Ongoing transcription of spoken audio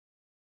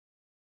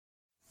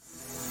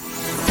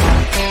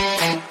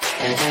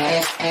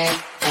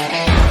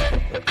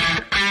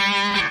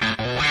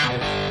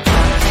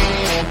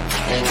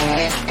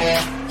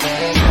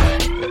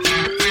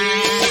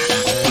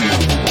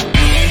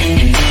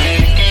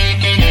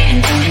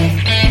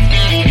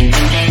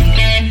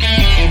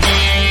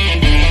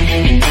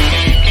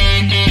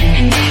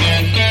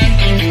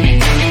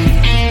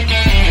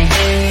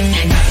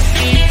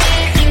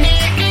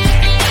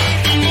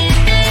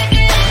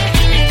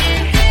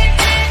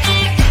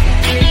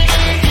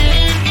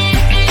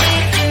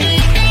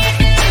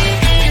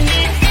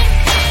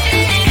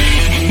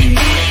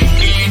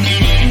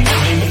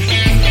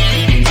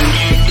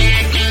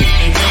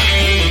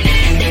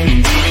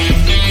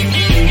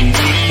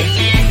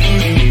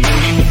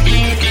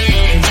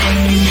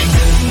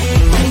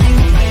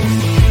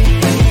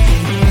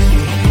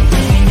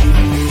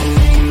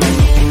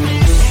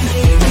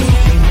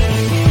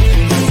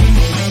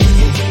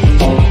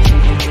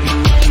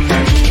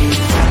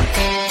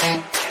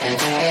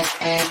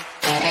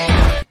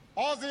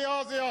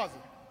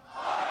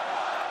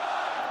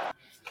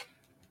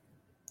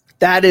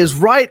That is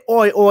right.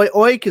 Oi, oi,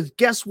 oi. Because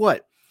guess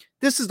what?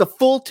 This is the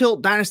Full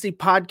Tilt Dynasty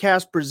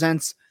podcast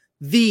presents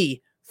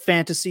the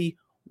Fantasy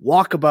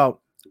Walkabout.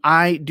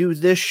 I do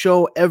this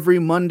show every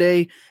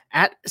Monday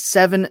at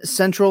 7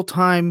 Central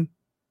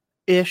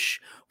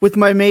Time-ish with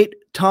my mate,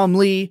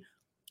 TomLie,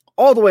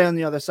 all the way on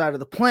the other side of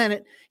the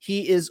planet.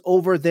 He is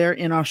over there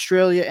in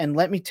Australia. And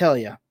let me tell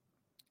you,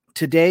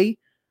 today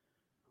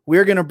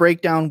we're going to break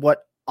down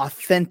what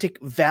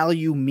authentic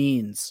value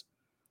means.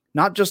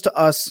 Not just to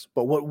us,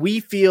 but what we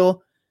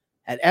feel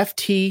at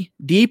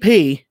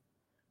FTDP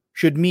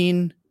should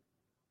mean,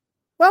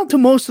 well, to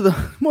most of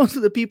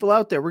the people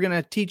out there. We're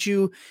going to teach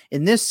you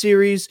in this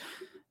series,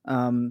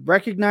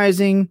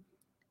 recognizing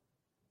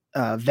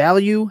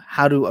value,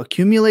 how to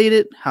accumulate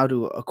it, how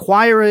to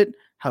acquire it,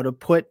 how to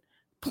put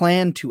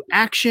plan to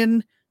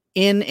action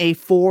in a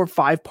 4 or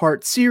 5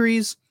 part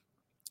series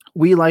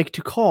we like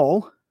to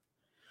call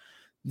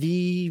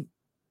the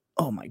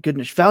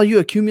value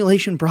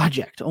accumulation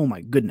project. Oh my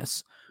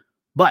goodness.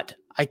 But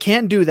I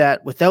can't do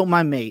that without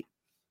my mate,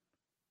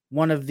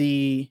 one of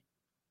the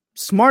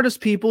smartest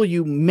people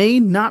you may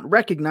not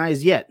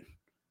recognize yet.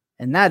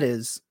 And that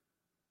is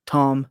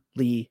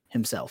TomLie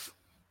himself.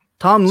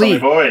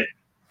 TomLie, boy.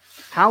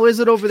 How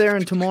is it over there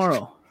in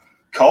tomorrow?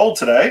 Cold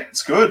today.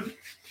 It's good.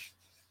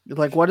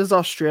 Like, what is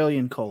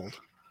Australian cold?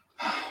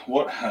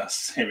 What?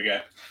 Here we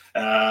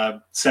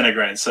go.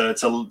 Centigrade. So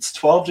it's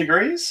 12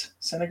 degrees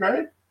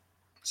centigrade.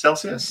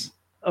 Celsius.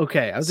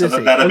 Okay, I was so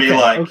gonna say that'd be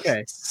like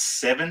okay.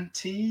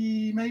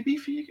 70 maybe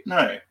for you.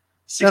 No,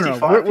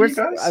 65 no, for you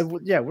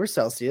guys. We're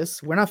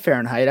Celsius. We're not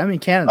Fahrenheit. I'm in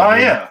Canada. Oh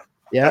yeah,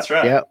 that's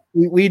right. Yeah,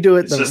 we do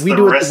it. We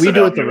do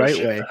it the right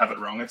way. Have it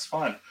wrong. It's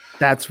fine.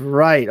 That's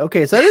right.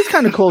 Okay, so that is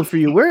kind of cold for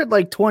you. We're at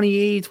like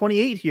 28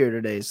 here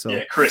today. So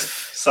yeah,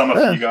 crisp. Summer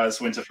for you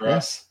guys, winter for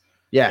us.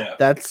 Yeah,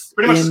 that's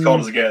pretty much as cold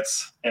as it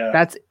gets. Yeah,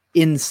 that's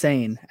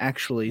insane,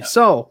 actually. Yeah.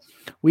 So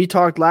we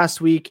talked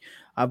last week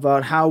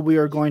about how we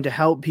are going to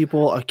help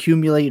people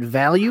accumulate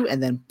value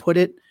and then put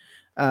it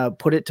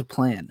to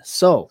plan.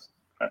 So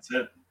that's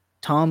it.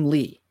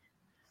 TomLie,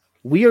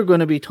 we are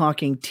going to be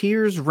talking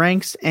tiers,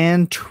 ranks,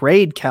 and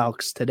trade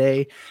calcs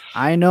today.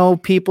 I know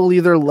people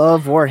either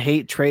love or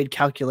hate trade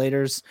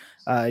calculators.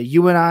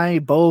 You and I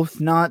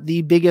both not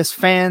the biggest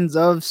fans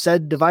of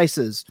said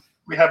devices.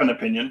 We have an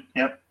opinion.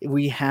 Yep.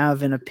 We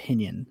have an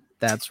opinion.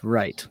 That's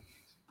right.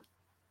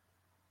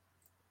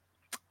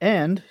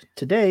 And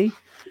today,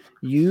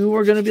 you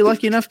are going to be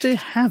lucky enough to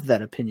have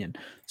that opinion.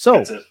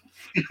 So, that's it.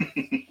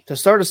 To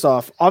start us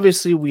off,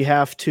 obviously we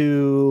have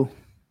to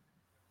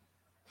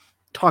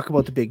talk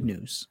about the big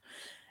news.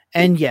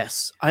 And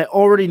yes, I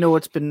already know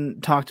it's been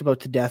talked about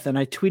to death, and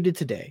I tweeted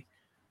today.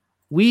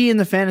 We in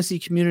the fantasy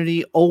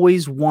community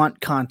always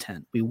want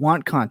content. We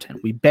want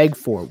content. We beg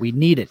for it. We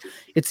need it.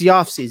 It's the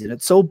off season.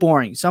 It's so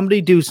boring. Somebody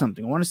do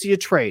something. I want to see a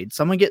trade.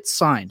 Someone gets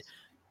signed.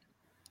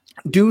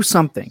 Do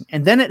something.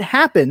 And then it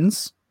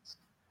happens.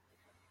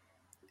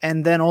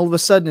 And then all of a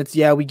sudden it's,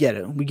 we get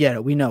it. We get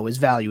it. We know his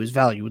value is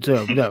value. It's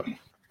no.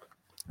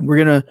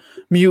 We're going to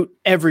mute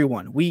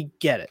everyone. We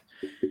get it.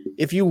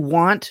 If you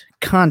want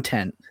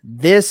content,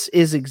 this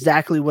is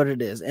exactly what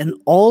it is. An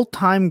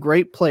all-time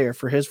great player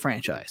for his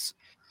franchise,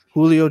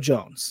 Julio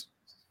Jones,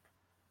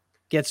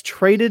 gets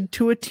traded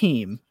to a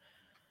team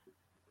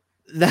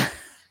that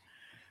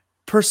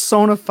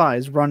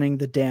personifies running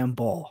the damn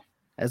ball,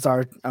 as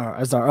our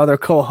other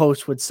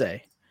co-host would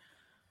say.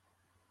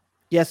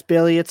 Yes,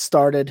 Billy, it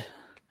started.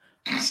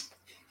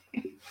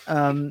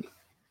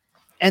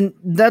 And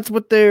that's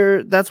what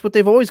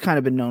they've always kind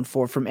of been known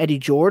for, from Eddie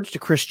George to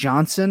Chris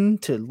Johnson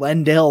to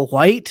Lendale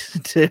White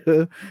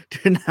to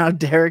now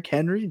Derrick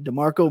Henry,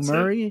 DeMarco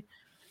Murray.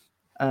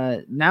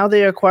 Now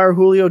they acquire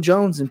Julio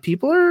Jones, and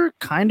people are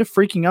kind of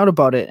freaking out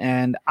about it.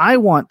 And I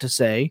want to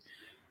say,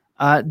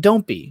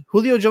 don't be.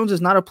 Julio Jones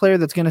is not a player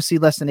that's going to see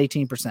less than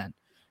 18%.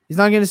 He's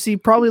not going to see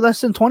probably less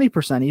than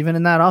 20%, even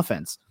in that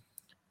offense.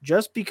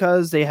 Just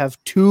because they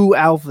have 2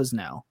 alphas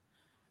now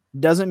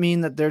doesn't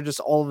mean that they're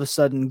just all of a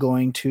sudden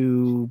going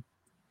to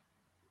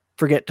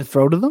forget to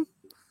throw to them.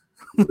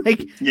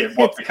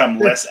 Become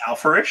less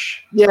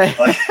alpha-ish? Yeah.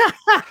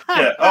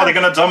 They're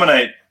going to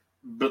dominate,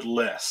 but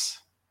less.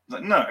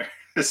 Like, no,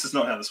 this is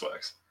not how this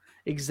works.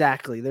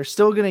 Exactly. They're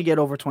still going to get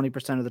over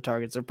 20% of the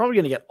targets. They're probably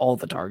going to get all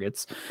the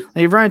targets.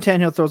 Like, if Ryan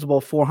Tannehill throws the ball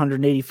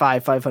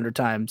 485, 500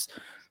 times,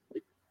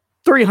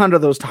 300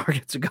 of those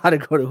targets have got to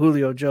go to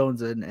Julio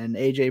Jones and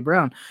A.J.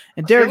 Brown.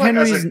 And Derrick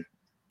Henry's...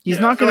 He's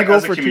not going to go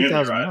for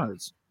 2,000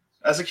 yards.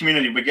 As a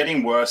community, we're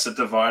getting worse at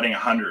dividing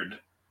 100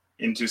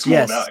 into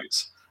small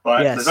values.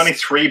 There's only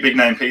 3 big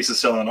name pieces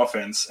still on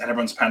offense, and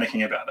everyone's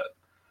panicking about it.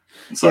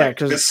 It's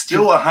there's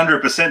still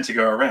 100% to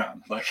go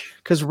around.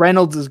 Because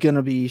Reynolds is going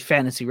to be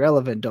fantasy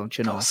relevant, don't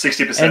you know?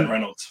 60%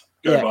 Reynolds.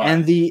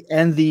 And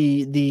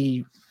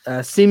the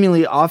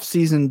seemingly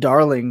off-season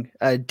darling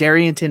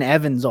Darrington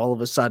Evans all of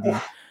a sudden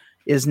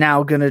is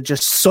now going to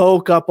just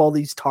soak up all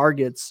these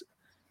targets.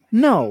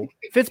 No,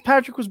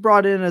 Fitzpatrick was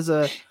brought in as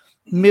a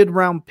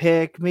mid-round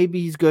pick. Maybe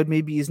he's good,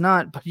 maybe he's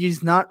not, but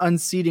he's not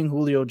unseating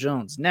Julio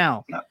Jones.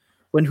 Now,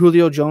 when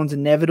Julio Jones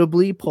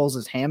inevitably pulls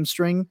his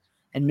hamstring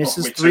and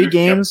misses 3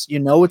 games, you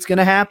know it's going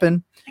to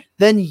happen,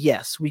 then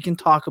yes, we can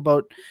talk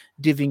about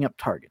divvying up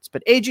targets.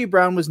 But A.J.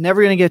 Brown was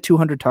never going to get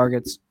 200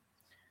 targets.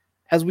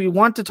 As we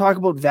want to talk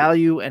about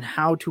value and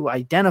how to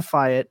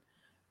identify it,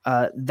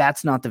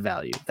 that's not the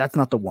value. That's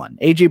not the one.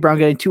 A.J. Brown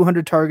getting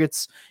 200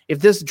 targets. If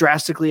this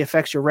drastically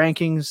affects your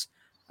rankings,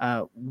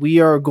 we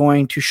are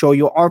going to show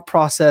you our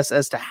process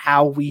as to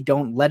how we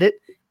don't let it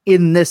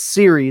in this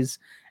series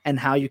and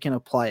how you can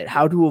apply it,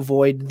 how to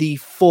avoid the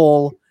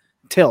full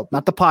tilt,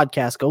 not the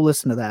podcast. Go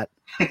listen to that.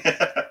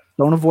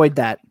 Don't avoid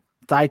that.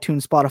 It's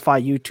iTunes,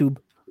 Spotify, YouTube.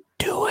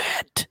 Do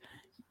it.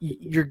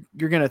 You're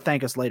going to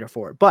thank us later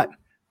for it.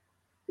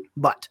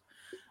 But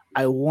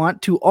I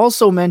want to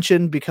also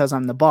mention, because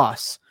I'm the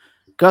boss,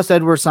 Gus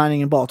Edwards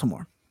signing in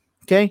Baltimore.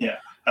 Okay? Yeah.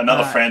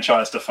 Another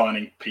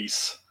franchise-defining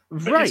piece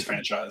for his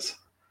franchise.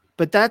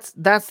 But that's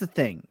the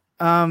thing.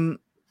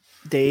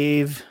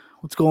 Dave,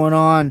 what's going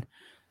on?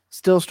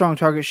 Still strong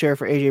target share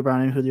for A.J.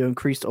 Brown and Julio,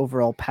 increased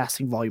overall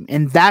passing volume.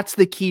 And that's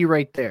the key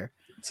right there.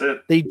 That's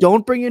it. They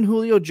don't bring in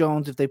Julio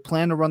Jones if they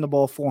plan to run the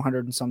ball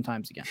 400 and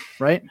sometimes again,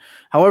 right?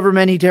 However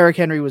many Derrick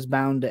Henry was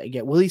bound to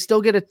get. Will he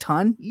still get a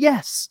ton?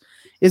 Yes.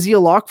 Is he a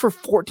lock for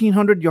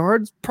 1,400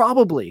 yards?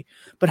 Probably.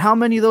 But how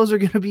many of those are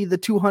going to be the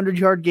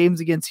 200-yard games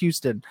against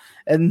Houston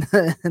and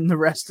the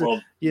rest of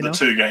the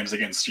 2 games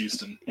against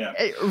Houston? Yeah.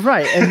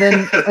 Right. And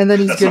then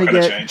he's going to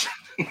get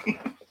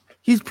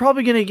he's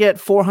probably going to get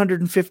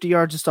 450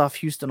 yards just off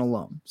Houston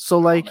alone.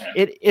 So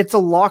it's a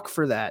lock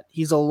for that.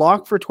 He's a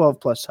lock for 12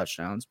 plus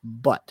touchdowns,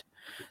 but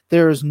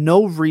there is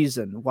no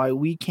reason why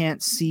we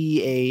can't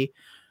see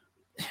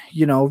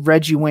a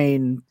Reggie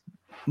Wayne,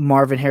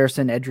 Marvin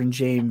Harrison, Edgerrin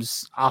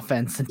James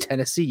offense in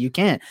Tennessee. You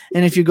can't.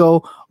 And if you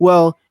go,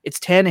 well, it's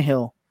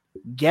Tannehill,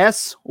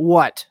 guess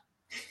what?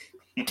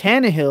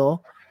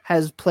 Tannehill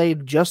has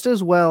played just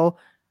as well,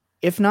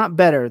 if not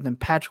better, than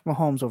Patrick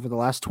Mahomes over the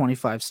last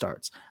 25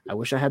 starts. I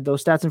wish I had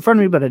those stats in front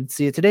of me, but I did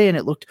see it today, and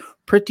it looked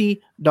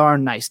pretty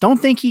darn nice.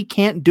 Don't think he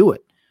can't do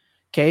it.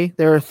 Okay?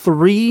 There's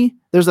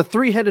a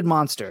 3-headed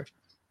monster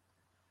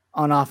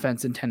on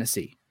offense in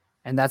Tennessee,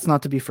 and that's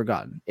not to be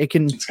forgotten. It's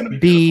going to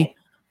be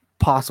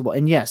possible.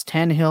 And yes,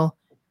 Tannehill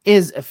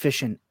is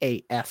efficient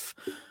AF.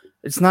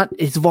 It's not,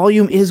 his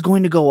volume is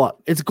going to go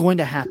up. It's going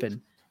to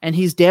happen, and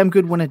he's damn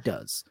good when it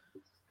does.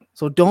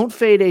 So don't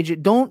fade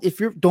AJ.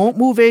 Don't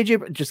move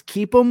AJ. Just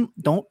keep him.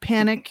 Don't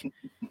panic.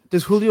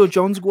 Does Julio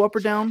Jones go up or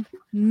down?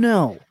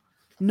 No,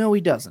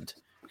 he doesn't.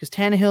 Because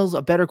Tannehill's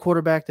a better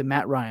quarterback than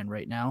Matt Ryan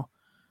right now.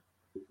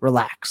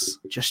 Relax.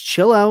 Just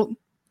chill out.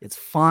 It's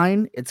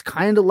fine. It's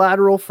kind of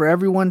lateral for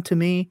everyone to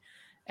me,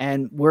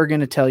 and we're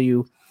going to tell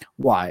you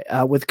why.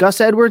 With Gus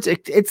Edwards,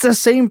 it's the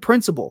same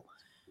principle.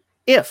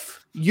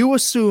 If you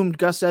assumed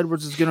Gus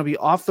Edwards is going to be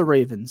off the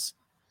Ravens,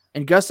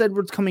 and Gus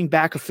Edwards coming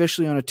back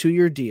officially on a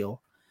 2-year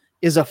deal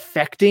is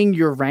affecting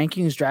your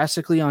rankings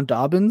drastically on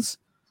Dobbins,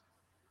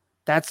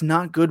 that's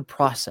not good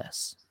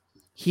process.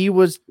 He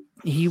was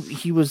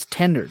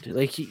tendered.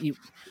 I think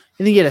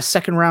he had a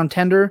 2nd-round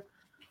tender.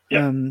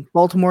 Yeah.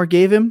 Baltimore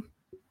gave him.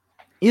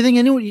 You think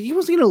anyone he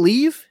wasn't going to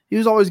leave? He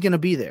was always going to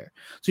be there.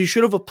 So you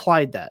should have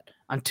applied that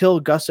until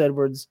Gus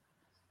Edwards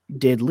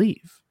did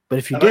leave. But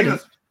if you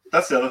didn't,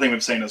 that's the other thing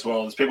we've seen as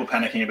well, is people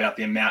panicking about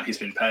the amount he's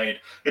been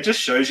paid. It just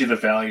shows you the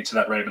value to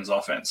that Ravens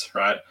offense,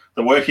 right?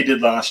 The work he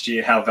did last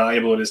year, how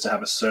valuable it is to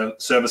have a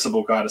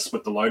serviceable guy to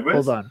split the load with.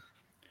 Hold on.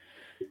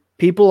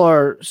 People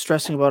are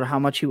stressing about how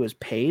much he was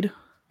paid.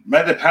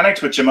 Mate, they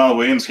panicked with Jamal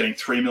Williams getting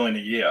 $3 million a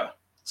year.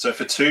 So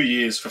for 2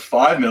 years, for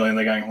 $5 million,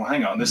 they're going, well,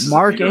 hang on. This is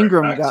Mark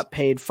Ingram got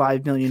paid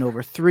 $5 million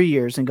over 3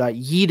 years and got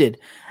yeeted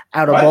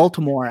out of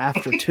Baltimore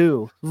after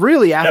 2.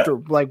 Really after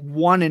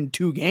 1 and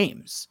 2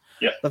 games.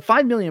 Yeah. The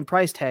 $5 million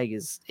price tag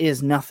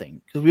is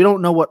nothing because we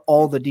don't know what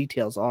all the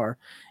details are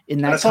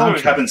in that. That's why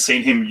we haven't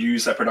seen him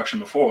use that production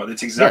before.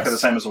 It's exactly the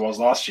same as it was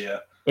last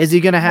year. Is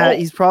he going to have?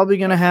 He's probably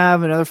going to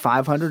have another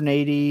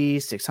 580,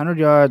 600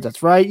 yards.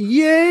 That's right.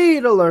 Yay!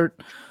 Alert.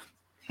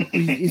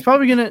 He's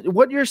probably going to.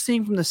 What you're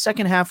seeing from the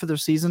second half of the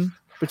season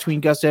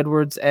between Gus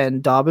Edwards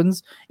and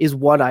Dobbins is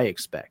what I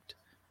expect.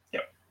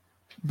 Yep.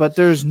 But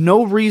there's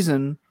no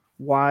reason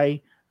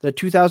why the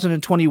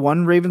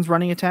 2021 Ravens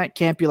running attack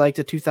can't be like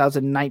the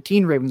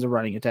 2019 Ravens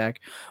running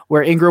attack,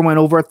 where Ingram went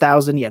over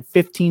 1,000. He had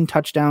 15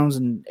 touchdowns,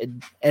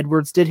 and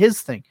Edwards did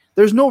his thing.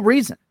 There's no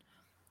reason.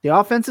 The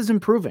offense is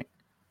improving,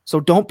 so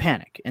don't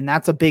panic. And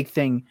that's a big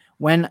thing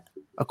when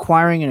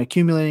acquiring and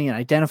accumulating and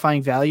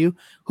identifying value.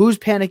 Who's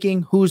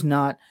panicking, who's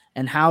not,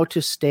 and how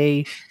to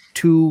stay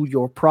to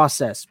your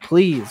process.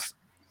 Please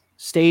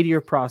stay to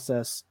your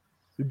process.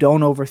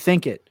 Don't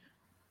overthink it.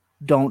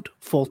 Don't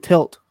full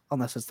tilt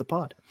unless it's the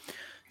pod.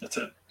 That's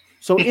it.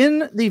 So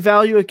in the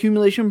value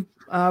accumulation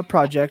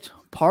project,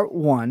 part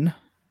 1,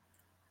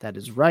 that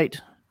is right.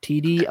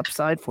 TD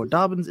upside for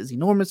Dobbins is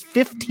enormous.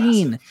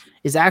 15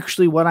 is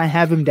actually what I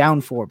have him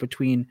down for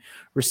between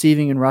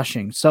receiving and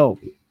rushing. So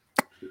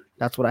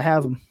that's what I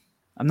have him.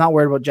 I'm not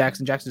worried about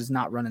Jackson. Jackson does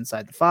not run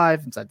inside the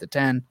 5, inside the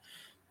 10.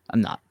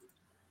 I'm not.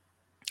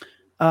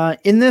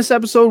 In this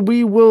episode,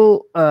 we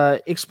will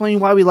explain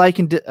why we like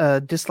and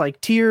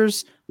dislike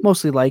tiers,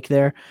 mostly like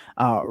their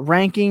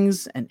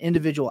rankings and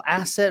individual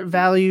asset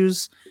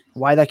values,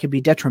 why that could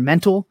be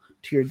detrimental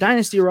to your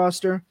dynasty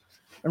roster.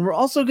 And we're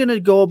also going to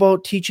go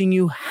about teaching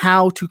you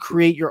how to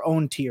create your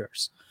own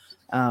tiers.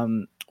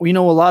 We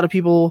know a lot of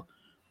people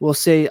will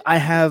say, I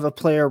have a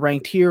player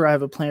ranked here, I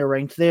have a player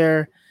ranked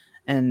there.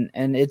 And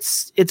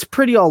it's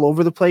pretty all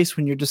over the place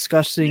when you're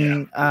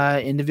discussing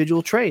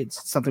individual trades.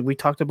 It's something we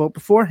talked about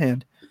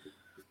beforehand.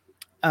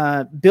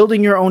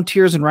 Building your own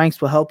tiers and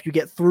ranks will help you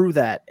get through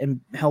that and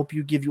help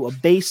you give you a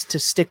base to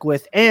stick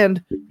with.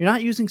 And you're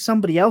not using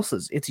somebody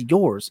else's. It's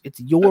yours. It's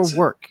your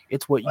work.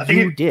 It's what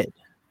you did.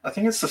 I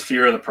think it's the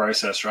fear of the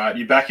process, right?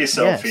 You back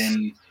yourself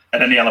in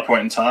at any other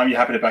point in time. You're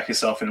happy to back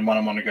yourself in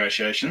one-on-one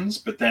negotiations.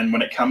 But then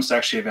when it comes to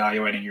actually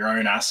evaluating your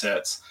own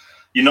assets,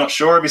 you're not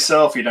sure of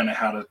yourself. You don't know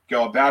how to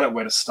go about it,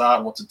 where to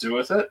start, what to do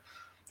with it.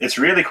 It's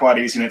really quite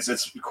easy, and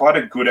it's quite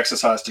a good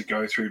exercise to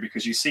go through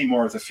because you see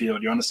more of the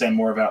field. You understand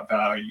more about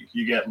value.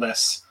 You get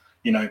less,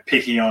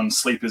 picky on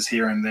sleepers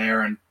here and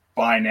there and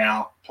buy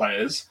now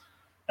players.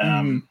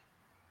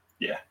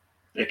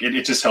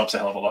 It just helps a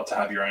hell of a lot to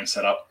have your own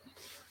setup.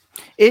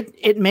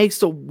 It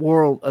makes a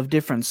world of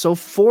difference. So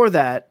for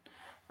that,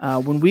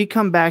 when we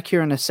come back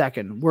here in a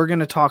second, we're going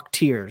to talk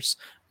tiers,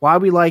 why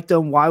we like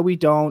them, why we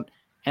don't,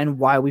 and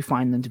why we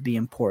find them to be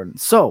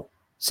important. So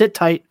sit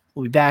tight.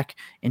 We'll be back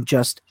in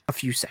just a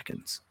few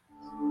seconds.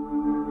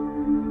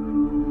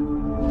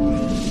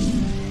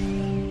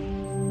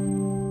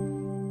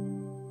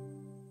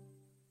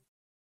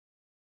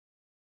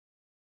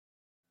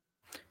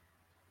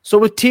 So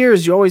with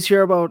tiers, you always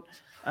hear about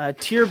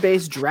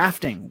tier-based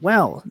drafting.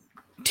 Well,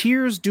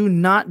 tiers do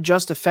not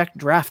just affect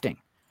drafting.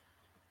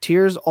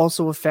 Tiers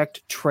also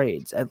affect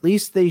trades. At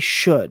least they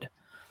should.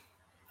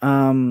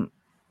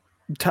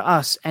 To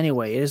us,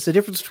 anyway, it is the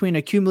difference between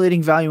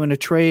accumulating value in a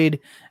trade,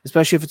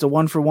 especially if it's a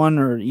 1-for-1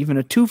 or even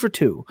a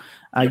 2-for-2.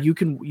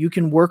 You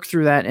can work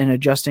through that and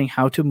adjusting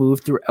how to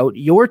move throughout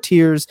your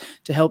tiers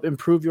to help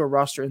improve your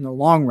roster in the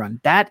long run.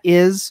 That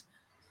is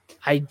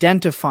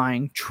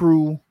identifying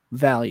true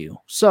value.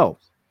 So,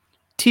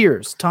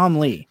 tiers,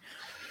 TomLie.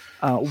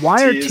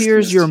 Why are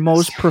tiers your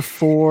most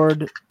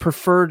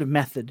preferred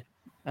method,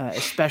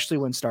 especially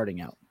when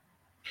starting out?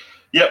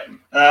 Yep.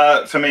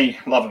 For me,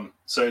 love them.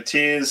 So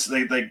tiers,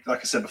 they like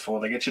I said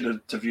before, they get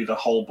you to view the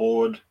whole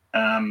board,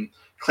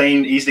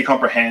 clean, easy to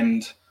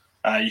comprehend.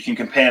 You can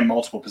compare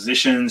multiple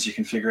positions. You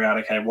can figure out,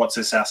 okay, what's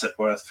this asset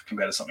worth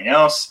compared to something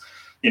else?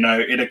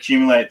 It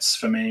accumulates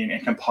for me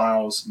and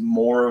compiles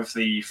more of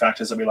the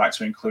factors that we like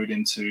to include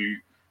into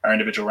our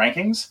individual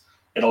rankings.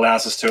 It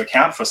allows us to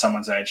account for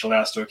someone's age,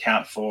 allows us to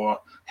account for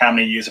how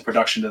many years of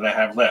production do they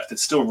have left.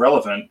 It's still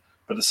relevant,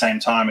 but at the same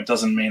time, it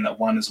doesn't mean that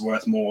one is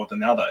worth more than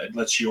the other. It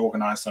lets you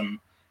organize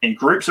them in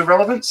groups of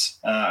relevance,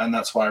 and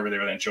that's why I really,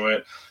 really enjoy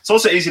it. It's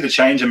also easy to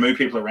change and move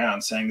people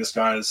around, saying this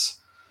guy's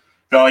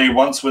value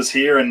once was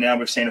here, and now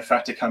we've seen a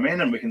factor come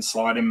in, and we can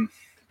slide him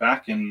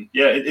back. And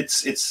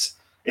it's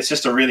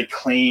just a really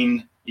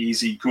clean,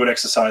 easy, good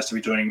exercise to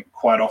be doing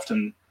quite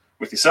often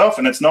with yourself,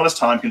 and it's not as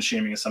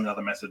time-consuming as some of the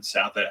other methods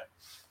out there.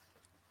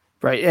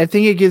 Right. I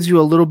think it gives you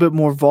a little bit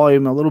more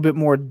volume, a little bit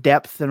more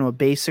depth than a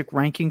basic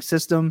ranking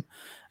system,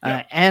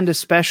 and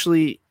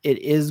especially it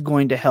is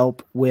going to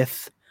help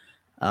with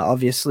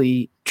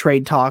obviously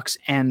trade talks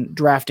and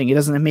drafting. It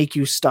doesn't make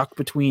you stuck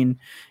between,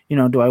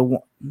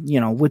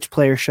 which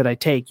player should I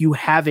take? You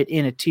have it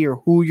in a tier,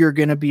 who you're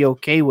going to be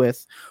okay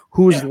with,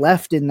 who's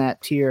left in that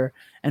tier,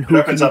 and who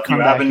it opens up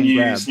new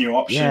avenues, new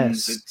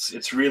options. Yes.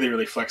 It's really,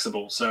 really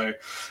flexible. So,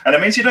 and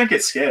it means you don't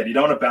get scared. You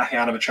don't want to back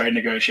out of a trade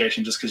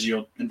negotiation just because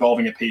you're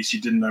involving a piece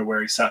you didn't know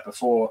where he sat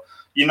before.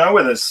 You know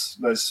where those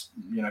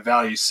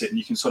values sit, and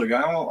you can sort of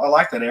go, oh, I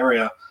like that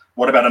area.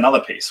 What about another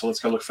piece? Well,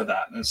 let's go look for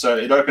that. And so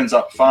it opens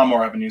up far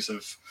more avenues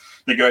of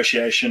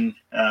negotiation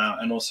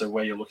and also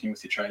where you're looking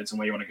with your trades and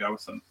where you want to go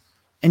with them.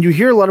 And you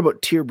hear a lot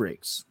about tier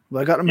breaks.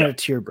 Well, I got them at a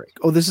tier break.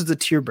 Oh, this is a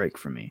tier break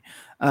for me.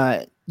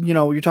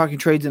 You're talking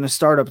trades in a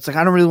startup. It's like,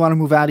 I don't really want to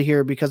move out of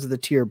here because of the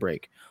tier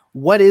break.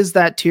 What is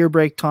that tier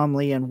break,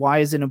 TomLie, and why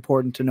is it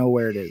important to know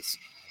where it is?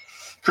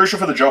 Crucial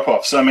for the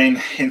drop-off. So, I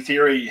mean, in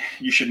theory,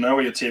 you should know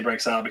where your tier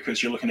breaks are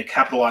because you're looking to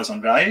capitalize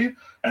on value,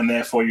 and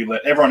therefore you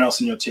let everyone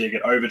else in your tier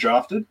get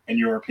overdrafted, in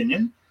your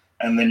opinion.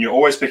 And then you're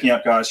always picking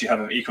up guys you have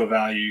of equal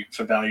value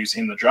for values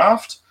in the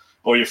draft,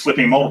 or you're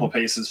flipping multiple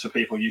pieces for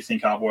people you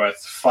think are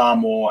worth far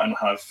more and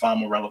have far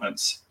more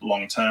relevance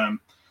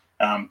long-term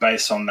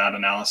based on that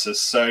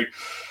analysis. So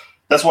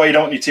that's why you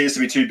don't want your tiers to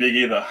be too big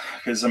either,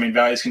 because,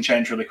 values can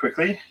change really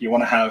quickly. You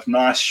want to have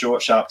nice,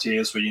 short, sharp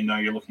tiers where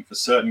you're looking for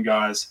certain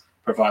guys,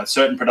 provide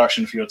certain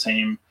production for your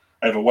team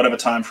over whatever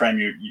time frame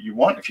you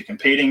want. If you're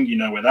competing, you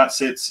know where that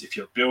sits. If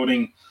you're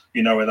building,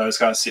 you know where those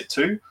guys sit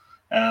too.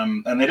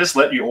 And they just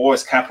let you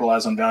always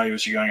capitalize on value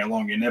as you're going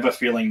along. You're never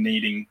feeling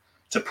needing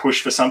to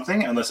push for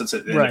something unless it's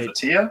at the end of the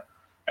tier.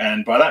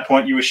 And by that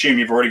point, you assume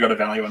you've already got a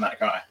value on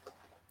that guy.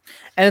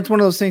 And it's one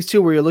of those things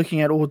too, where you're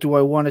looking at, do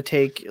I want to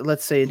take,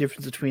 let's say, a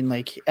difference between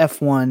like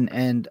F1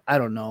 and, I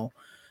don't know,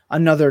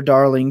 another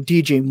darling,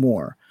 DJ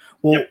Moore.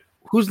 Well,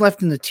 who's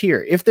left in the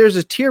tier? If there's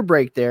a tier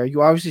break there,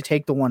 you obviously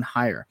take the one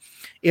higher.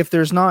 If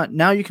there's not,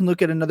 now you can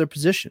look at another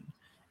position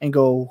and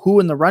go, who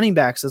in the running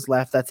backs is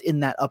left that's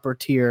in that upper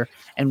tier,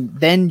 and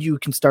then you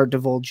can start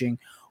divulging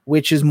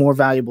which is more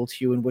valuable to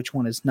you and which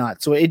one is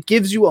not. So it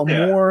gives you a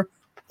more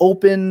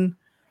open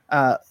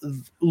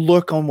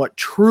look on what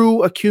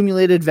true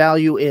accumulated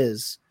value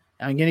is.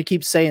 And I'm going to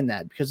keep saying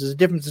that because there's a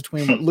difference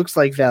between what looks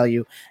like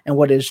value and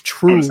what is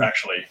true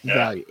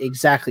value.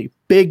 Exactly.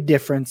 Big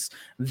difference.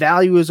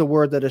 Value is a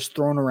word that is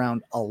thrown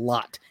around a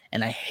lot,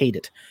 and I hate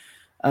it.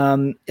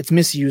 It's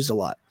misused a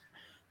lot.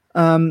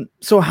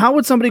 So how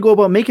would somebody go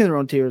about making their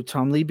own tier,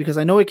 TomLie? Because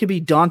I know it can be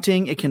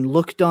daunting. It can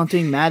look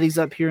daunting. Maddie's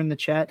up here in the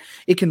chat.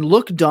 It can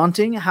look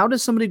daunting. How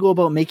does somebody go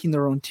about making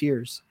their own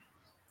tiers?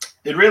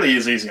 It really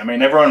is easy. I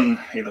mean, everyone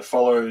either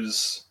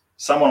follows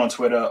someone on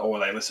Twitter or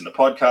they listen to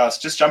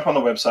podcasts. Just jump on the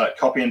website,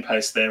 copy and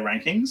paste their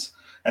rankings,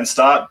 and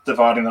start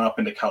dividing them up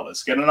into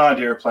colors. Get an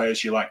idea of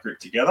players you like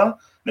grouped together.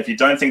 And if you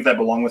don't think they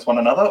belong with one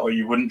another or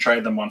you wouldn't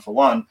trade them one for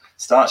one,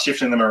 start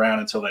shifting them around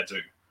until they do.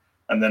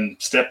 And then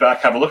step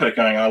back, have a look at it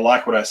going, I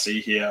like what I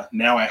see here.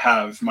 Now I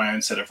have my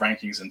own set of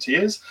rankings and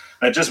tiers.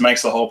 And it just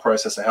makes the whole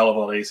process a hell of a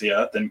lot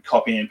easier than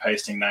copying and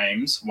pasting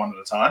names one at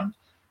a time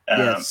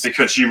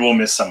because you will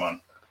miss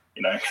someone.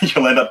 You know,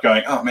 you'll end up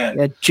going, oh,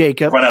 man,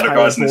 Jacob, run out of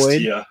guys in this Boyd.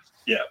 tier.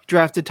 Yeah.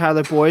 Drafted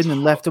Tyler Boyd and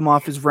then left him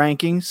off his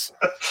rankings.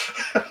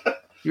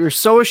 You were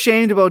so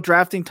ashamed about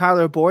drafting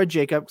Tyler Boyd,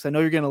 Jacob, because I know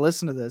you're going to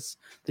listen to this,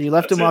 that you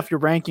left him off your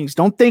rankings.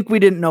 Don't think we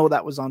didn't know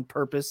that was on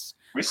purpose.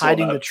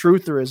 Hiding the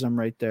trutherism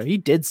right there. He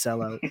did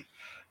sell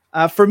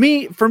out. For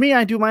me,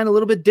 I do mine a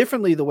little bit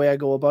differently the way I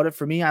go about it.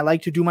 For me, I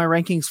like to do my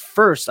rankings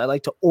first. I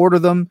like to order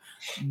them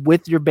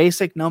with your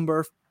basic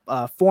number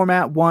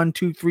format 1,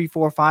 2, 3,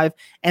 4, 5,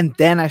 and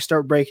then I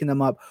start breaking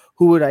them up.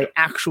 Who would I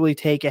actually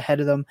take ahead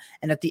of them?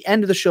 And at the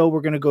end of the show,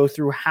 we're going to go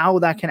through how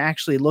that can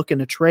actually look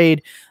in a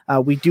trade.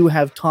 We do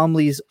have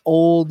TomLie's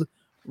old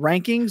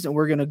rankings, and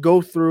we're going to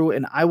go through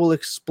and I will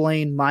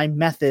explain my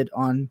method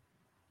on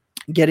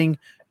getting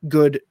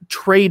good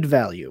trade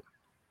value.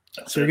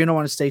 So you're going to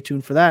want to stay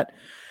tuned for that.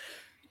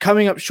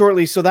 Coming up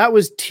shortly. So that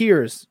was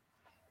tiers.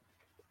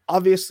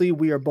 Obviously,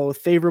 we are both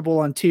favorable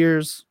on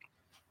tiers.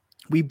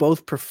 We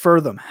both prefer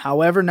them.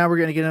 However, now we're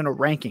going to get into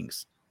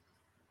rankings.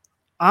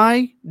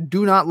 I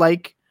do not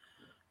like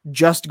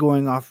just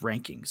going off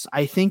rankings.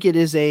 I think it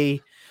is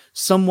a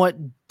somewhat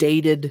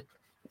dated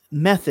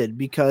method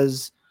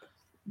because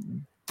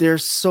they're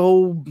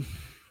so,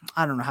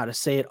 I don't know how to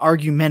say it,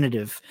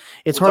 argumentative.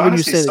 It's hard when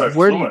you say so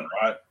fluent,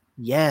 right?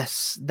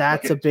 Yes,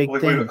 that's a big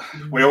thing.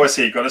 We always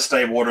say you've got to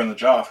stay water in the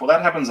draft. Well,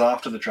 that happens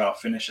after the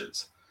draft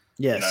finishes.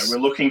 Yes. You know,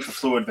 we're looking for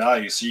fluid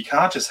value. So you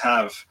can't just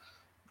have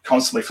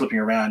constantly flipping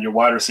around your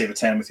wide receiver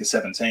 10 with your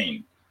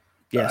 17.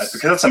 Yes.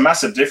 Because that's a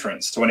massive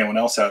difference to anyone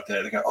else out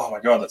there. They go, oh my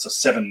God, that's a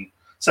seven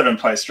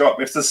place drop.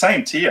 If it's the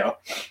same tier,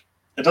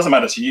 it doesn't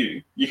matter to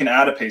you. You can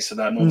add a piece to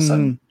that and all of a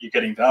sudden you're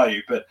getting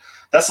value. But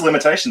that's the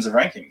limitations of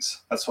rankings.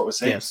 That's what we're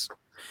seeing. Yes.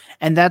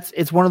 And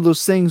it's one of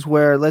those things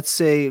where let's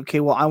say, okay,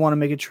 well, I want to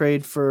make a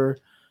trade for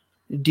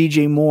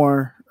DJ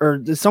Moore,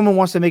 or someone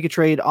wants to make a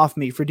trade off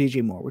me for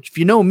DJ Moore, which if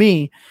you know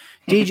me,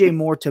 DJ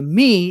Moore to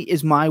me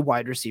is my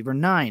wide receiver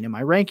 9 in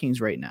my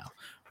rankings right now.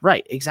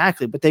 Right,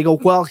 exactly. But they go,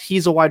 well,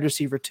 he's a wide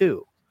receiver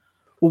too.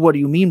 Well, what do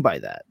you mean by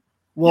that?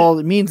 Well,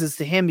 it means it's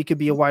to him, he could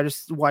be a wide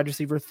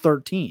receiver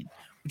 13,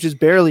 which is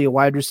barely a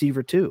wide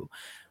receiver too.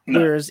 No.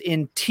 Whereas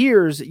in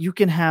tiers, you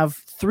can have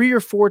 3 or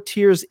 4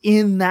 tiers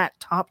in that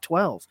top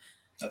 12.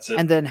 That's it.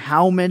 And then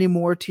how many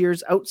more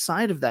tiers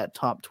outside of that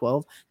top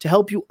 12 to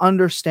help you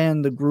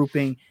understand the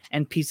grouping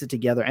and piece it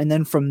together. And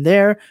then from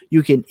there,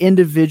 you can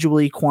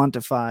individually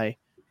quantify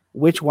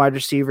which wide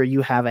receiver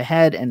you have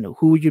ahead and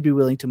who you'd be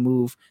willing to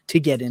move to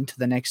get into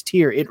the next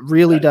tier. It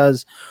really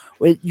does.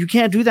 You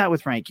can't do that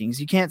with rankings.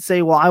 You can't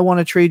say, well, I want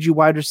to trade you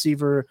wide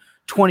receiver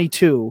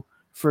 22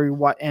 for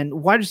what,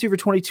 and wide receiver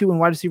 22 and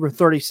wide receiver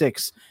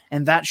 36.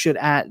 And that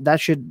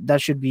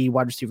should be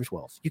wide receiver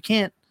 12. You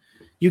can't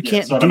do that.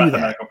 It's not a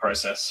mathematical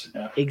process.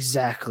 Yeah.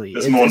 Exactly.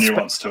 There's more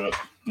nuance to it.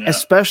 Yeah.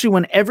 Especially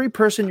when every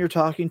person you're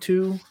talking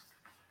to,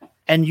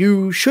 and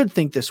you should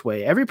think this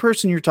way, every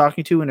person you're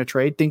talking to in a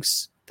trade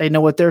thinks they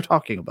know what they're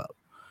talking about.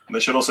 They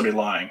should also be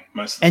lying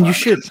most of the time. And you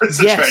should.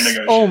 Yes.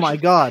 Oh my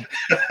God.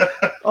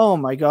 Oh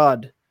my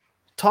God.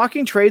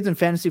 Talking trades in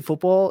fantasy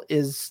football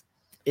is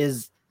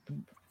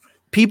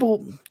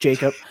people,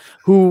 Jacob,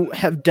 who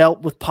have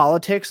dealt with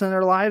politics in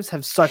their lives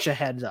have such a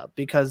heads up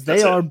because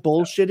they are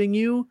bullshitting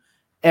you.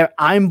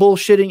 I'm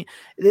bullshitting.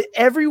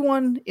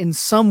 Everyone in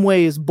some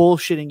way is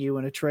bullshitting you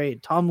in a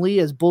trade. TomLie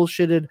has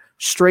bullshitted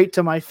straight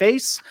to my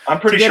face. I'm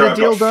pretty sure I've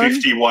got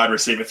 50 wide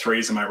receiver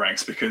 3s in my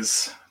ranks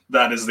because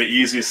that is the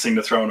easiest thing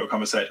to throw into a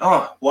conversation.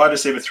 Oh, wide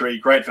receiver 3,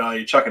 great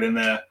value. Chuck it in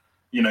there.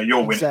 You know, you're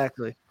winning.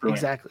 Exactly.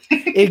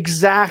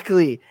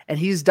 Exactly. And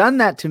he's done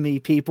that to me,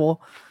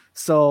 people.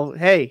 So,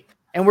 hey,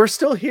 and we're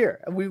still here.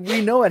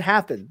 We know it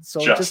happened.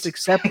 So just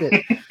accept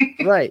it.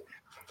 Right.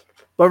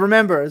 But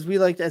remember,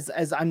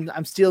 as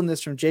I'm stealing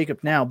this from Jacob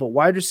now, but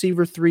wide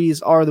receiver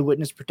 3s are the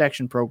witness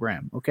protection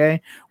program.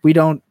 Okay, we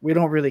don't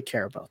really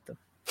care about them.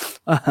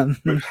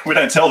 We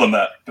don't tell them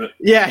that, but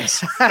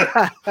yes,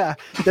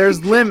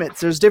 there's limits.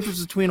 There's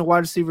difference between a wide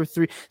receiver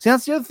 3. See,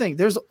 that's the other thing.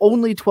 There's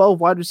only 12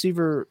 wide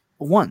receiver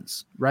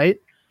 1s, right?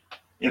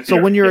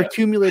 So when you're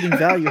accumulating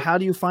value, how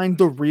do you find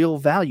the real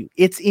value?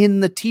 It's in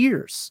the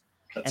tiers.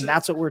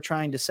 That's what we're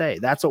trying to say.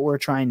 That's what we're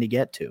trying to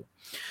get to.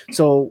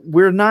 So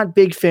we're not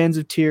big fans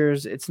of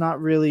tiers. It's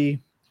not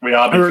really. We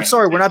are.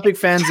 We're not big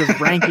fans of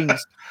rankings,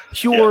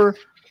 pure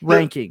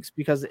rankings,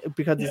 because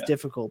it's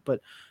difficult.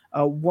 But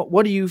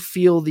what do you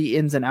feel the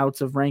ins and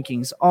outs of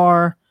rankings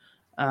are?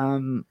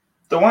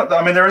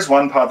 There is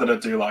one part that I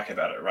do like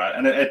about it, right?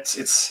 And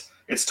it's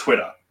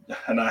Twitter,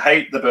 and I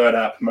hate the Bird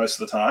app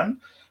most of the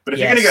time. But if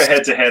you're going to go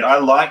head to head, I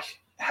like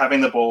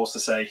having the balls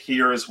to say,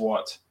 here is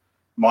what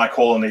my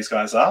call on these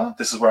guys are.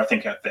 This is where I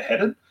think they're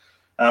headed.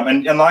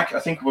 And like I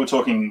think we were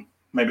talking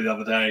maybe the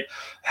other day,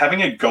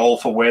 having a goal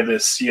for where the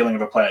ceiling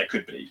of a player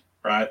could be,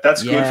 right?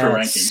 That's good for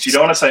rankings. You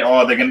don't want to say,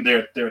 oh,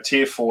 they're a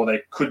tier 4,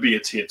 they could be a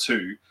tier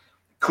 2.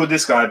 Could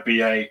this guy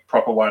be a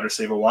proper wide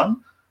receiver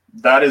 1?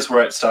 That is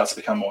where it starts to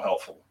become more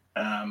helpful.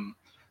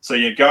 So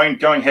you're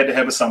going head to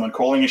head with someone,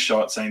 calling a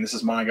shot, saying, this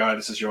is my guy,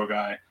 this is your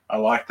guy. I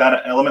like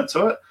that element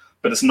to it,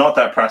 but it's not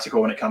that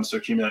practical when it comes to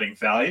accumulating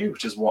value,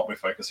 which is what we're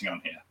focusing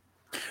on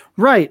here.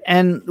 Right.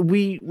 And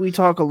we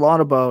talk a lot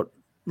about,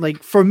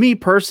 like, for me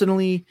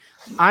personally,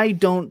 I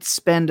don't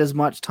spend as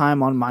much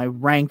time on my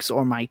ranks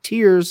or my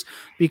tiers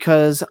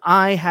because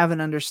I have an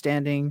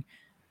understanding,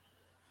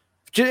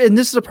 and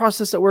this is a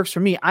process that works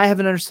for me. I have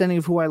an understanding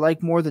of who I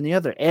like more than the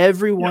other.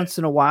 Every once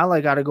in a while, I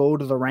got to go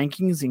to the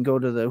rankings and go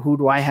to the who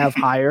do I have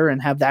higher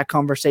and have that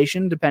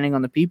conversation depending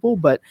on the people.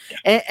 But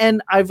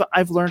and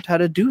I've learned how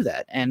to do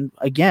that. And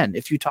again,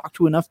 if you talk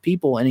to enough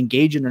people and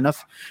engage in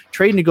enough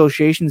trade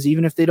negotiations,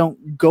 even if they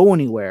don't go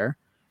anywhere,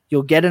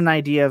 you'll get an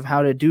idea of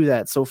how to do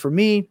that. So for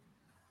me,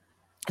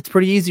 it's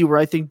pretty easy where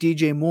I think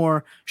DJ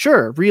Moore,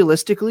 sure,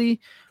 realistically,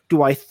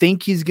 do I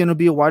think he's going to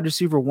be a wide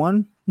receiver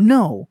 1?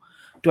 No.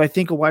 Do I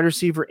think a wide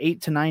receiver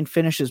 8 to 9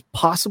 finish is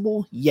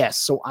possible? Yes.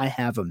 So I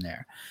have him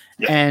there.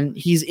 Yeah. And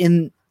he's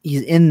in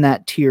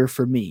that tier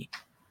for me.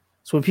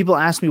 So when people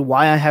ask me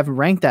why I haven't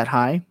ranked that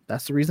high,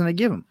 that's the reason I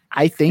give him.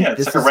 I think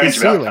this is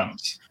his ceiling.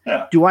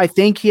 Yeah. Do I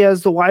think he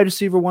has the wide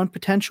receiver 1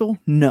 potential?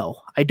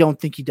 No, I don't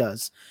think he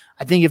does.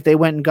 I think if they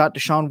went and got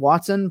Deshaun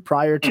Watson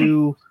prior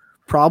to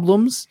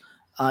problems,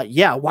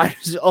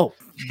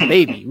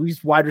 baby,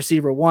 he's wide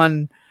receiver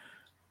 1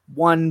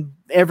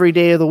 every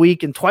day of the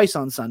week and twice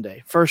on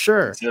Sunday for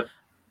sure.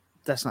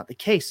 That's not the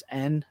case.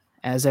 And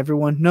as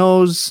everyone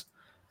knows,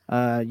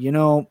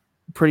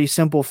 pretty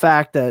simple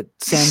fact that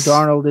Sam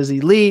Darnold is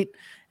elite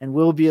and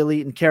will be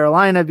elite in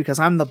Carolina because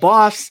I'm the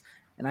boss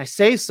and I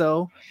say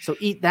so. So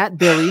eat that,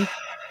 Billy,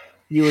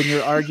 you and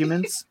your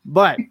arguments.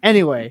 But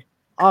anyway,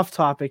 off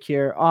topic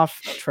here,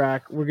 off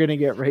track. We're going to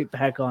get right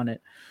back on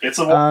it. It's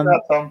a walkabout,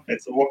 Tom.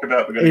 It's a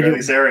walkabout. We're going to go to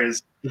these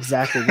areas.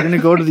 Exactly. We're going to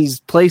go to these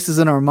places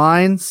in our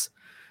minds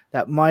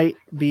that might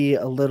be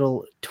a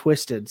little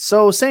twisted.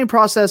 So same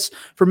process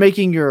for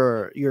making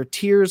your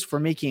tiers, for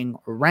making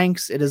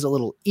ranks. It is a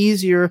little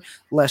easier,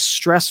 less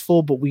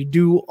stressful, but we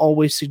do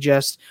always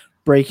suggest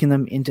breaking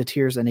them into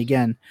tiers. And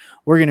again,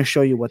 we're going to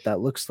show you what that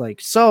looks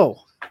like. So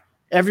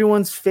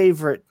everyone's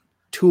favorite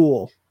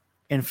tool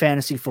in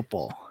fantasy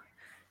football,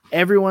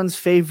 everyone's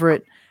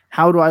favorite,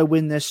 how do I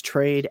win this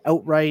trade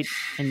outright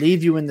and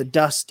leave you in the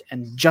dust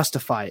and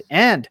justify it?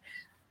 And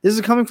this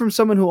is coming from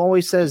someone who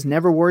always says,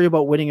 never worry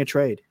about winning a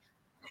trade.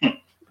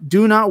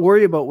 Do not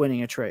worry about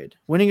winning a trade.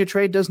 Winning a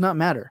trade does not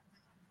matter.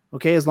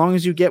 Okay, as long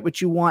as you get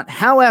what you want.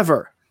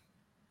 However,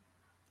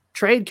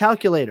 trade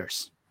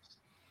calculators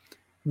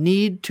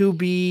need to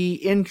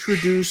be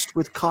introduced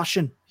with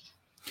caution.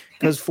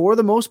 Because for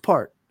the most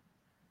part,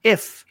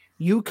 if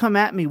you come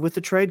at me with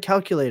a trade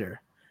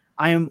calculator,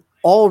 I am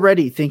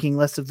already thinking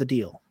less of the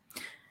deal.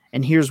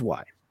 And here's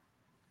why.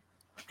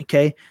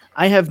 Okay,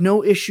 I have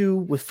no issue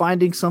with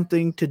finding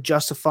something to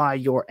justify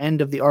your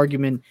end of the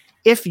argument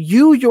if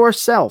you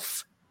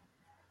yourself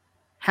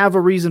have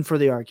a reason for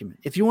the argument.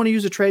 If you want to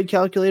use a trade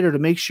calculator to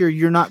make sure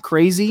you're not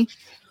crazy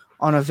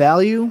on a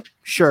value,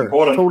 sure,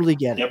 totally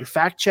get it. You're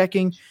fact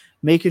checking,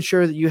 making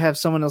sure that you have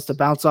someone else to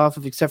bounce off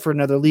of, except for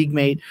another league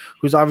mate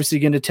who's obviously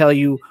going to tell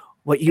you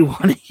what you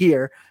want to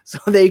hear so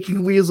they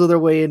can weasel their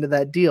way into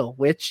that deal,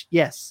 which,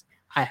 yes,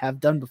 I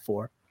have done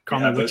before. Call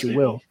me what you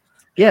will.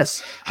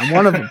 Yes, I'm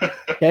one of them.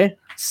 Okay?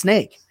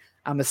 Snake.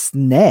 I'm a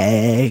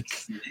snake.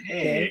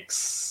 Okay?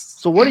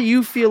 So what do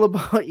you feel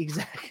about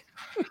exactly?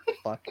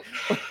 Fuck.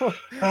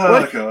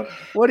 God.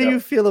 What do you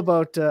feel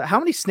about how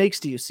many snakes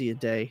do you see a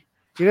day?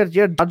 You got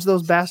to dodge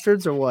those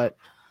bastards or what?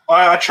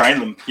 I train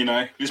them,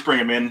 just bring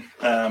them in,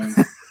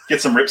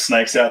 get some rip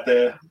snakes out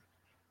there,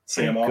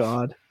 see them off.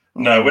 God.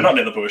 No, we're not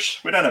near the bush.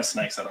 We don't have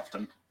snakes that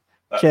often.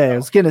 Okay, I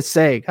was going to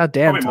say, God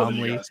damn,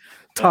 TomLie.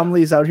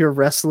 TomLie's out here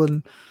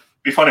wrestling.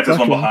 It'd be funny if there's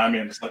one behind me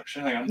and just like,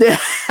 hang on. Yeah.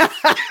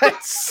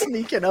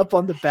 Sneaking up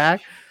on the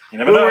back. You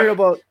never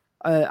know.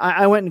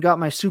 I went and got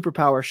my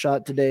superpower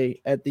shot today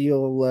at the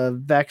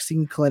old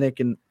vaccine clinic,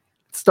 and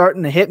it's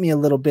starting to hit me a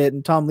little bit.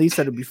 And TomLie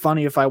said it'd be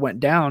funny if I went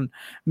down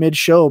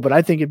mid-show, but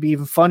I think it'd be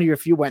even funnier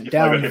if you went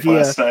down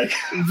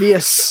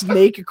via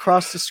snake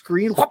across the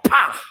screen.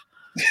 Whoop-ah!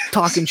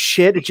 Talking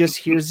shit, it just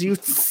hears you.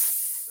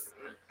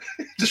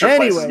 Just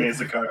replaces me as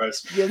the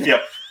co-host.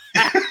 Yep.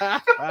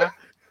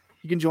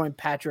 You can join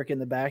Patrick in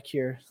the back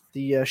here,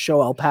 the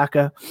show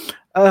alpaca.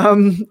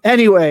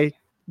 Anyway,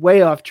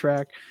 way off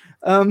track.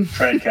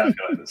 Trade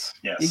calculators,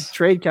 yes.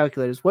 Trade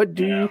calculators. What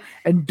do you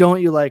and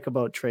don't you like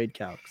about trade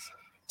calcs?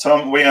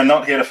 Tom, we are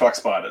not here to fuck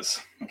spiders,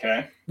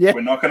 okay? Yeah.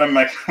 We're not gonna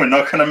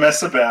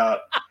mess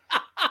about.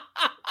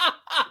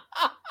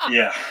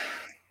 Yeah.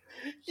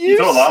 You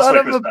son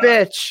of a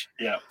bitch.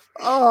 Yeah.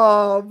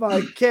 Oh my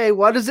okay.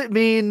 What does it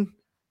mean?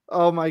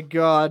 Oh my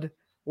god.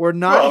 We're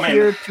not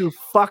here to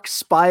fuck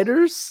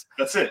spiders.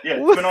 That's it. Yeah.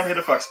 We're not here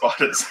to fuck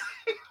spiders.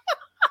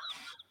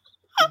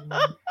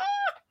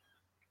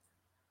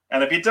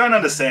 And if you don't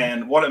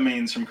understand what it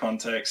means from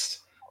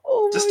context,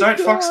 just don't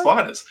fuck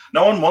spiders.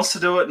 No one wants to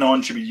do it. No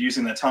one should be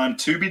using their time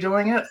to be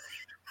doing it.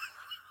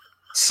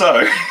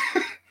 So,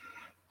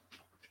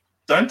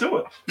 don't do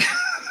it.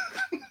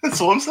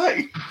 That's all I'm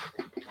saying.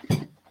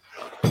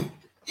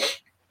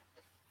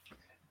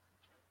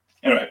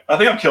 Anyway, I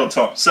think I've killed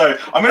Tom. So,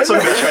 I'm going to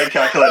talk about trade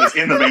calculators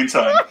in the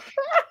meantime.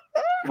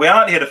 We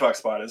aren't here to fuck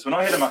spiders. We're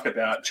not here to muck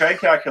about. Trade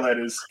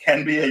calculators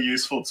can be a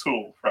useful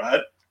tool,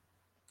 right?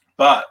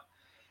 But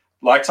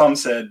like Tom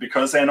said,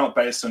 because they're not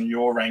based on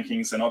your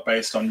rankings, they're not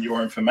based on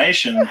your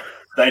information,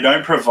 they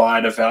don't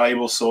provide a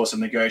valuable source of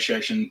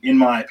negotiation, in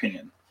my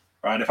opinion.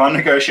 Right? If I'm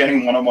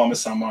negotiating one-on-one with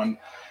someone,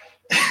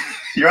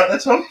 you right there,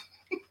 Tom?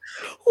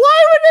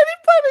 Why would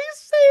anybody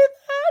say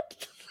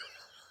that?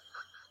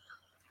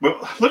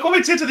 Well, look what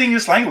we did to the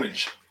English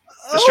language.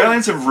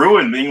 Australians have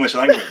ruined the English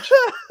language.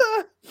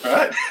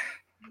 Right?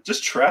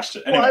 Just trashed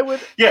it. Anyway,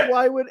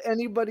 why would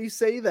anybody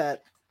say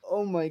that?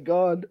 Oh my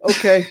god.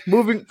 Okay,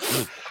 moving.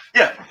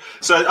 Yeah.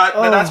 So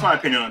that's my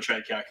opinion on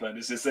trade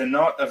calculators. Is they're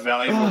not a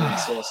valuable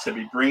resource to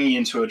be bringing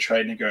into a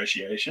trade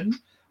negotiation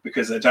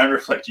because they don't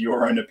reflect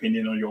your own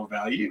opinion or your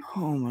value.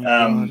 Oh my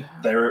god.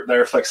 They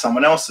reflect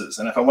someone else's.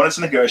 And if I wanted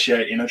to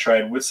negotiate in a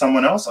trade with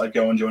someone else, I'd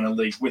go and join a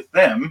league with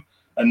them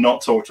and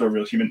not talk to a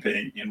real human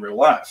being in real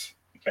life.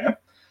 Okay.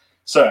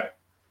 So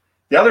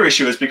the other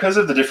issue is because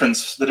of the different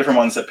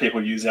ones that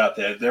people use out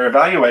there, their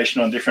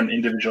evaluation on different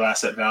individual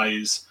asset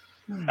values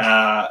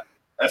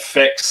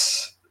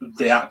affects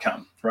the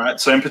outcome, right?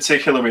 So in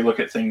particular, we look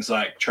at things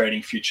like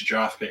trading future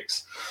draft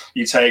picks.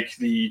 You take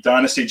the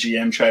Dynasty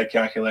GM trade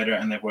calculator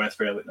and they're worth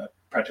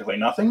practically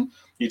nothing.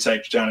 You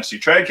take Dynasty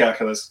trade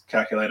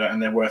calculator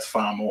and they're worth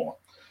far more.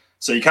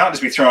 So you can't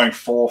just be throwing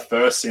 4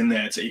 firsts in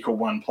there to equal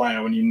 1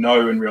 player when you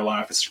know in real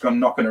life it's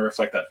not going to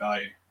reflect that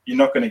value. You're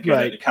not going to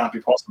get it. It can't be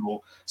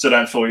possible. So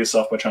don't fool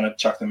yourself by trying to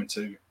chuck them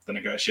into the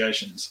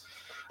negotiations.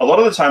 A lot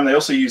of the time, they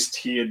also use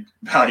tiered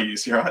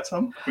values. You all right,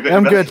 Tom?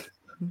 I'm good.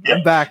 Yeah.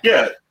 I'm back.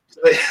 Yeah.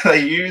 They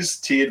use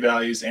tiered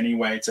values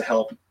anyway to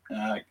help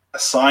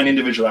assign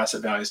individual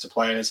asset values to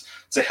players,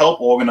 to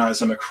help organize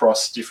them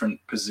across different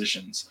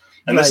positions.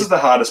 And this is the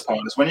hardest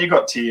part, is when you've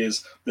got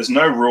tiers, there's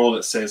no rule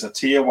that says a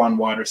tier 1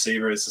 wide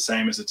receiver is the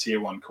same as a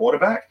tier 1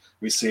 quarterback.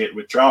 We see it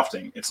with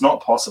drafting. It's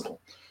not possible.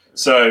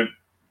 So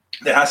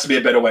there has to be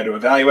a better way to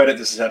evaluate it.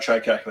 This is how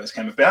trade calculators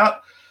came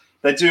about.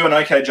 They do an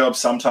okay job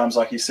sometimes,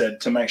 like you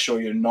said, to make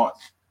sure you're not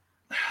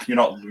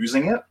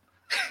losing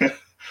it,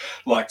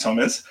 like Tom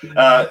is.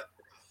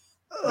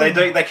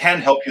 They can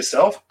help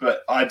yourself,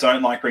 but I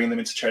don't like bringing them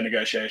into trade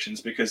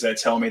negotiations because they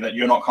tell me that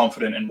you're not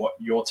confident in what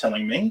you're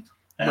telling me,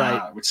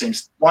 which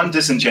seems, 1,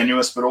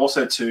 disingenuous, but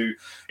also 2,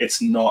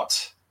 it's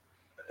not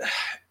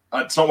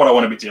what I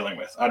want to be dealing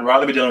with. I'd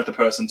rather be dealing with the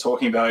person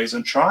talking values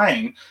and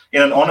trying,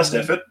 in an honest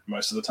effort,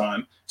 most of the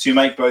time, to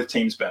make both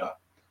teams better,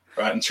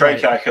 right? And trade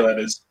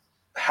calculators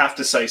have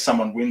to say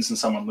someone wins and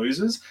someone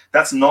loses.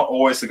 That's not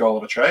always the goal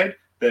of a trade.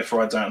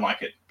 Therefore, I don't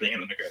like it being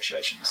in the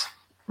negotiations.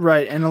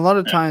 Right. And a lot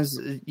of times,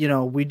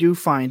 we do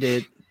find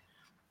it.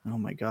 Oh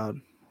my God.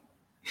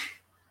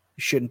 You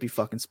shouldn't be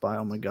fucking spy.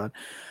 Oh my God.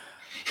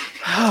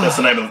 That's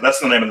the name of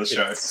the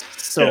show. It's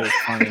so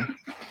funny.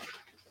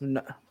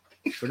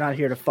 We're not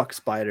here to fuck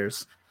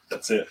spiders.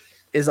 That's it.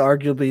 Is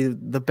arguably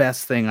the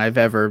best thing I've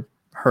ever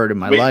heard in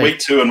my life. Week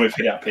 2 and we've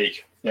hit our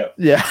peak. Yep.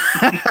 Yeah.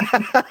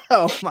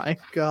 Oh my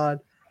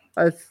God.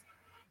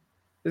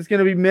 There's going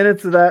to be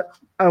minutes of that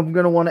I'm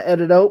going to want to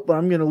edit out, but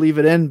I'm going to leave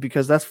it in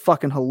because that's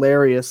fucking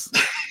hilarious.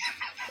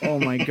 Oh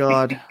my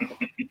God.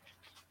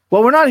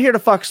 Well, we're not here to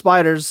fuck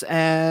spiders.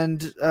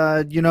 And,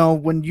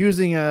 when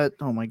using oh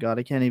my God,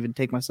 I can't even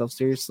take myself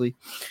seriously.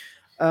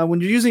 When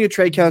you're using a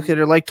trade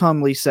calculator, like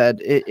TomLie said,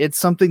 it's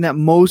something that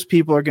most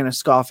people are going to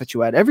scoff at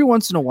you at every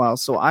once in a while.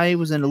 So I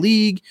was in a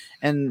league,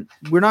 and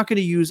we're not going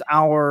to use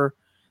our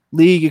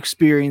league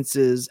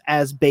experiences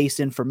as base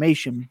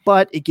information,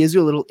 but it gives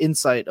you a little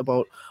insight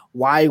about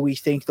why we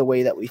think the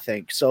way that we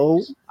think.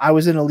 So I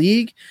was in a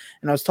league,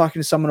 and I was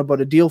talking to someone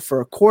about a deal for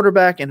a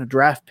quarterback and a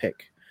draft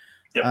pick.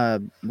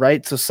 Yep.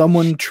 Right? So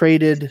someone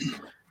traded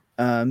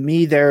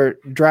me their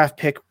draft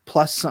pick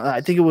plus,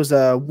 I think it was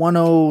a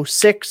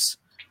 106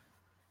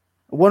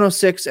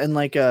 and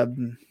like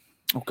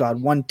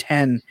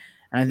 110.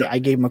 And I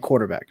gave him a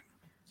quarterback.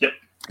 Yep.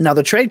 Now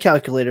the trade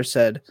calculator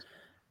said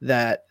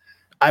that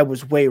I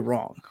was way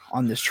wrong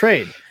on this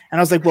trade. And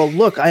I was like, well,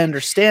 look, I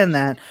understand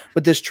that,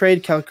 but this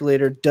trade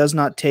calculator does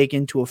not take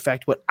into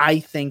effect what I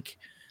think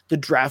the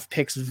draft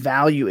pick's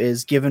value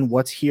is given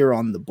what's here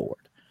on the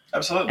board.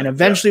 Absolutely. And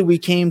eventually we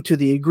came to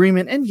the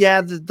agreement, and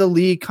the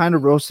league kind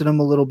of roasted him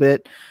a little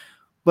bit,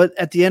 but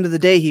at the end of the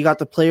day, he got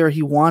the player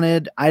he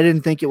wanted. I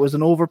didn't think it was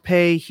an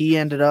overpay. He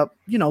ended up,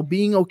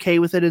 being okay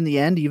with it in the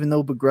end, even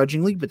though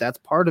begrudgingly, but that's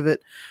part of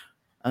it.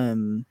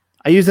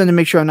 I use them to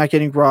make sure I'm not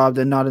getting robbed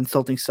and not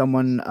insulting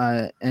someone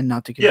and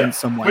not to convince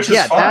someone. Which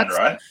is fine,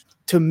 right?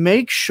 To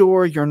make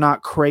sure you're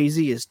not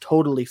crazy is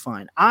totally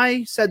fine.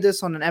 I said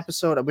this on an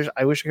episode.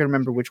 I wish I could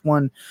remember which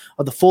one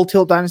of the Full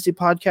Tilt Dynasty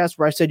podcast,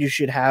 where I said you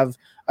should have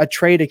a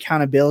trade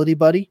accountability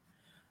buddy.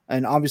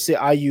 And obviously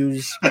I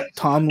use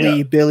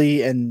TomLie,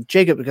 Billy, and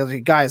Jacob because,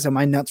 guys, am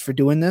I nuts for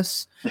doing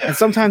this? Yeah. And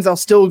sometimes I'll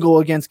still go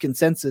against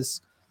consensus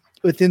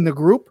within the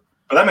group.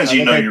 But that means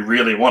you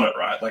really want it,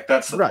 right? Like,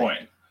 that's the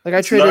point. Like,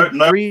 I traded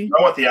know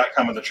what the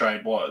outcome of the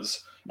trade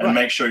was and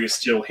make sure you're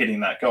still hitting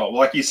that goal.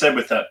 Like you said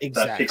with that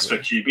picks for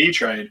QB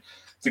trade,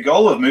 the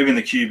goal of moving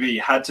the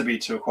QB had to be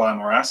to acquire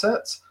more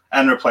assets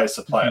and replace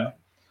the player. Mm-hmm.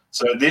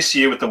 So this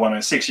year with the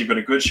 106, you've got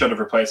a good shot of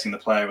replacing the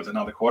player with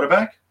another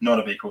quarterback, not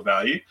of equal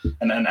value,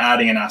 and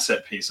adding an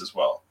asset piece as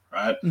well,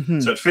 right? Mm-hmm.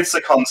 So it fits the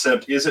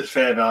concept. Is it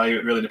fair value?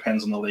 It really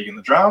depends on the league and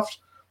the draft,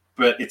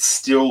 but it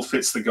still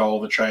fits the goal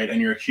of the trade,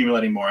 and you're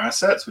accumulating more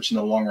assets, which in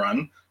the long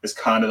run is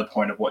kind of the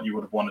point of what you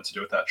would have wanted to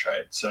do with that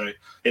trade. So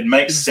it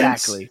makes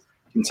sense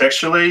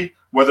contextually,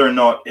 whether or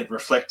not it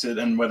reflected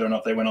and whether or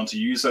not they went on to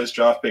use those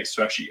draft picks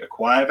to actually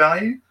acquire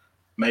value,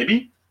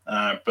 maybe,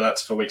 but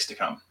that's for weeks to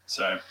come.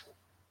 So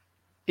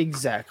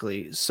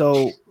exactly.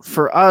 So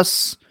for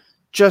us,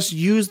 just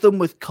use them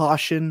with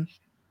caution.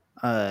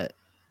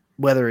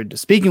 Whether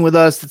it's speaking with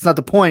us, that's not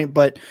the point,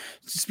 but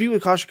speak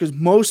with caution because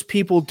most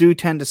people do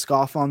tend to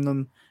scoff on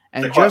them.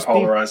 And they're quite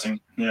polarizing.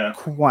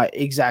 Quite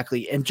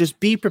exactly. And just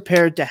be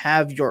prepared to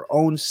have your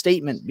own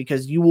statement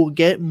because you will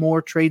get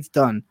more trades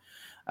done.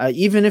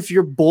 Even if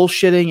you're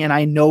bullshitting, and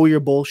I know you're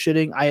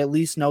bullshitting, I at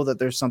least know that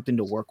there's something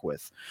to work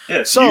with. Yeah,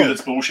 it's you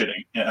that's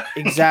bullshitting. Yeah,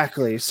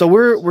 exactly. So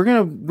we're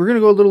gonna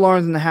go a little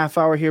longer than the half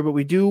hour here, but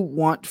we do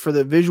want for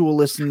the visual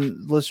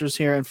listeners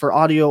here, and for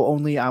audio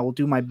only, I will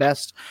do my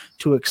best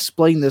to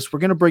explain this. We're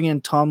gonna bring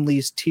in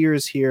TomLie's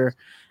tiers here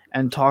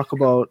and talk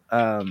about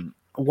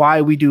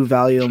why we do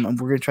value them, and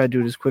we're gonna try to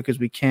do it as quick as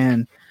we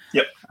can.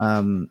 Yep.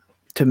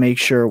 To make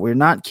sure we're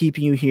not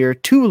keeping you here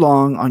too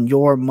long on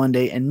your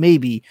Monday and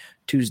maybe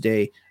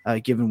Tuesday,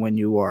 given when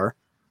you are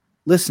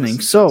listening.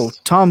 So,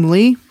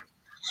 TomLie.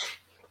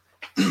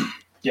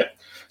 Yeah.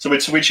 So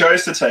we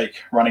chose to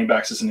take running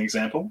backs as an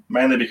example,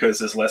 mainly because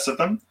there's less of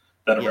them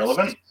that are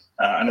relevant.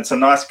 And it's a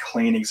nice,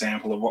 clean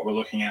example of what we're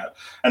looking at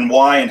and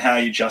why and how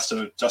you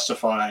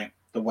justify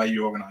the way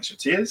you organize your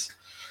tiers.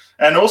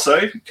 And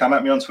also, come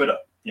at me on Twitter,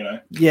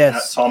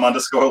 Yes. At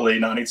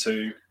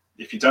Tom_Lee92.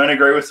 If you don't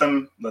agree with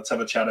them, let's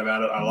have a chat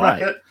about it. I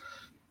like it.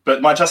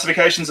 But my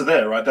justifications are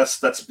there, right?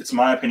 It's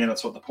my opinion.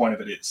 That's what the point of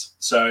it is.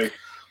 So,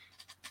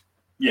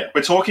 yeah,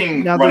 we're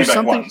talking now, running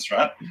back ones,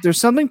 right? There's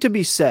something to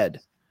be said,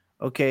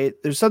 okay?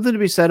 There's something to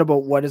be said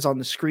about what is on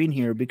the screen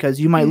here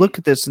because you might look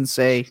at this and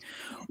say,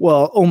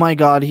 well, oh my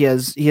God, he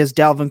has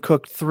Dalvin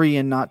Cook 3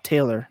 and not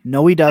Taylor.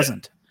 No, he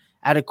doesn't.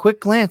 Yeah. At a quick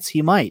glance,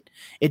 he might.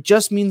 It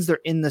just means they're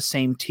in the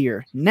same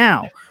tier.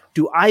 Now,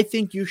 do I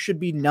think you should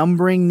be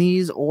numbering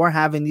these or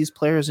having these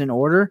players in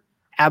order?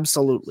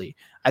 Absolutely.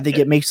 I think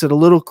it makes it a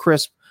little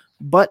crisp.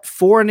 But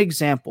for an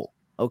example,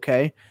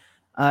 okay,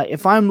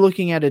 if I'm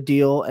looking at a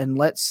deal and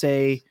let's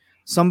say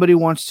somebody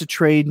wants to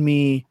trade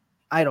me,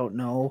 I don't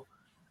know,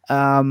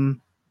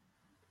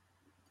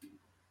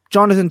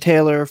 Jonathan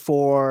Taylor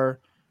for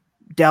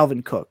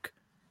Dalvin Cook.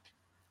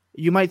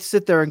 You might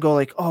sit there and go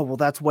like, oh, well,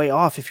 that's way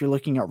off if you're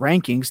looking at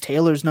rankings.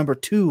 Taylor's number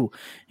 2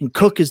 and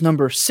Cook is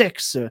number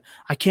 6.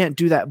 I can't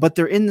do that. But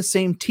they're in the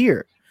same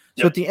tier.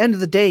 So at the end of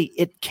the day,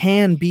 it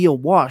can be a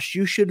wash.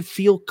 You should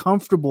feel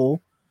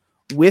comfortable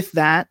with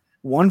that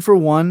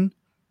 1-for-1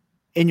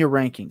 in your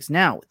rankings.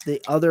 Now,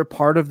 the other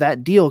part of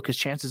that deal, because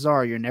chances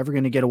are you're never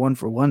going to get a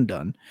 1-for-1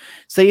 done,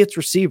 say it's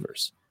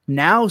receivers.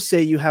 Now,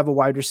 say you have a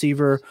wide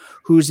receiver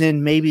who's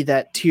in maybe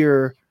that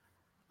tier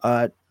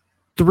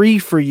 3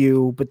 for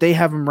you, but they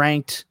have them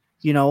ranked,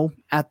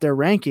 at their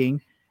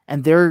ranking,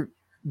 and they're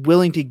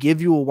willing to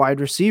give you a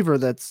wide receiver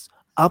that's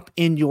up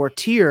in your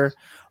tier,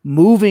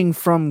 moving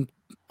from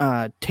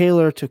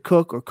Taylor to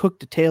Cook or Cook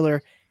to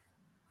Taylor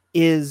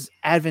is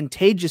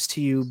advantageous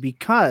to you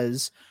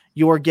because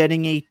you're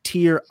getting a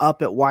tier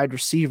up at wide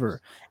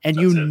receiver and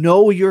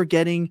you're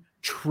getting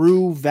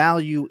true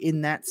value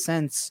in that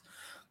sense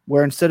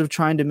where instead of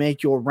trying to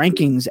make your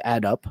rankings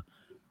add up,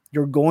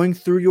 you're going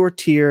through your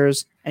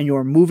tiers and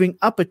you're moving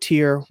up a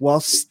tier while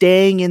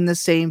staying in the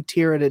same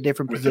tier at a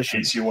different position.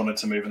 With the piece you wanted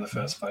to move in the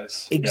first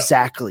place.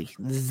 Exactly. Yep.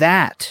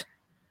 That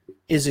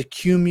is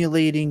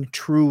accumulating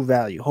true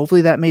value.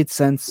 Hopefully that made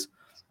sense.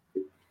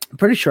 I'm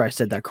pretty sure I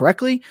said that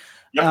correctly.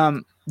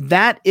 Yep.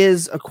 That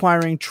is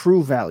acquiring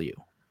true value.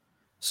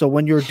 So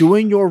when you're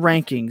doing your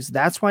rankings,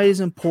 that's why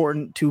it's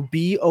important to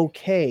be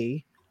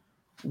okay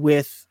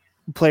with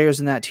players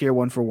in that tier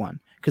 1 for 1.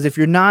 Because if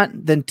you're not,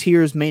 then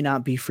tiers may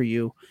not be for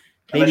you.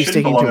 Maybe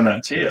sticking to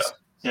that tier.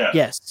 Yeah.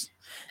 Yes.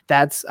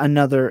 That's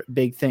another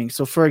big thing.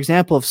 So for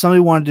example, if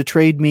somebody wanted to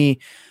trade me,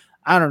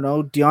 I don't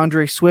know,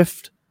 DeAndre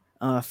Swift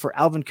for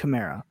Alvin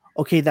Kamara,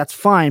 okay, that's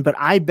fine, but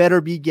I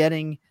better be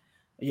getting,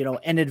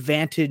 an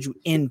advantage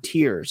in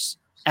tiers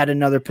at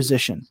another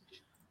position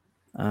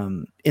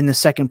in the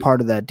second part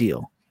of that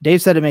deal.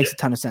 Dave said it makes a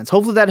ton of sense.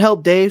 Hopefully that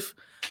helped, Dave.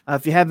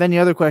 If you have any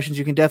other questions,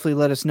 you can definitely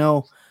let us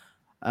know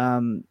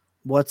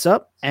what's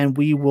up, and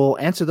we will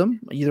answer them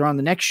either on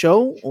the next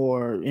show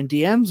or in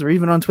DMs or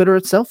even on Twitter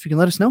itself. You can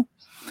let us know.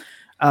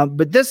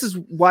 But this is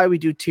why we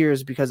do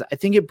tiers, because I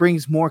think it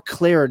brings more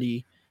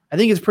clarity. I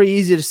think it's pretty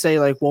easy to say,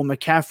 like, well,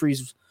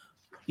 McCaffrey's,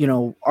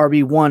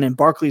 RB1 and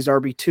Barkley's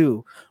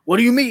RB2. What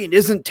do you mean?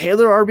 Isn't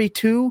Taylor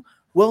RB2?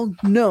 Well,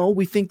 no,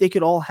 we think they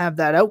could all have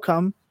that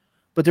outcome,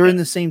 but they're in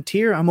the same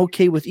tier. I'm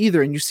okay with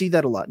either, and you see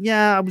that a lot.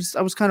 Yeah, I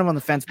was kind of on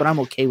the fence, but I'm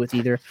okay with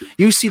either.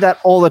 You see that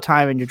all the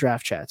time in your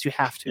draft chats. You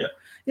have to.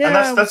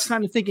 Yeah, that's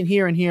kind of thinking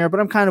here and here, but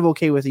I'm kind of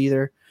okay with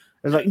either.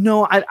 It's like,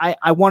 no,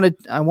 I wanted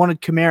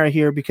Kamara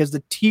here because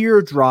the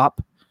tier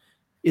drop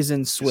is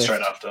in Swift.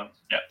 Straight after.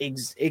 Yeah.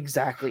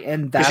 Exactly.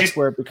 And that's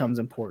where it becomes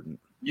important.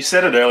 You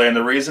said it earlier, and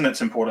the reason it's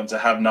important to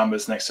have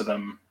numbers next to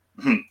them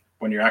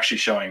when you're actually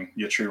showing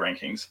your true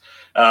rankings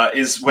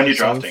is when you're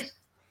drafting.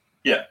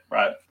 Yeah,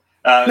 right.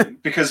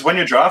 Because when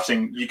you're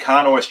drafting, you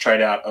can't always trade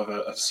out of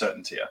a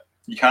certain tier.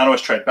 You can't always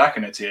trade back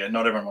in a tier.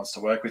 Not everyone wants to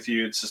work with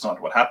you. It's just not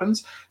what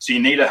happens. So you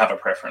need to have a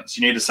preference.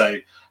 You need to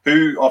say,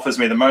 who offers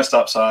me the most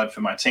upside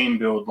for my team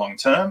build long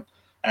term?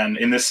 And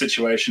in this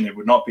situation, it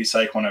would not be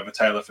Saquon over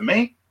Taylor for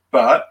me.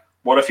 But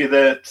what if you're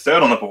there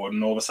third on the board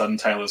and all of a sudden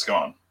Taylor's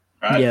gone?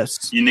 Right?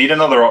 Yes. You need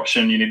another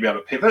option. You need to be able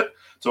to pivot.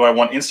 Do I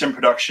want instant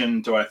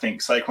production? Do I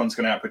think Saquon's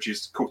going to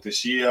outproduce Cook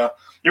this year?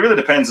 It really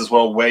depends as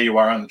well where you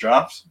are in the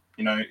draft.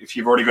 If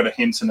you've already got a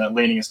hint and a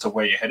leaning as to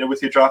where you're headed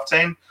with your draft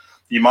team,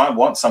 you might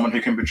want someone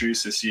who can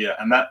produce this year.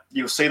 And that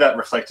you'll see that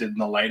reflected in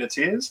the later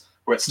tiers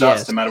where it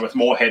starts to matter with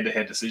more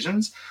head-to-head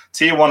decisions.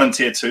 Tier 1 and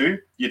Tier 2,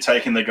 you're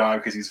taking the guy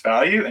because he's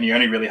value, and you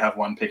only really have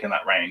one pick in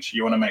that range.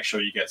 You want to make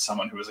sure you get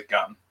someone who is a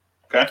gun.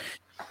 Okay?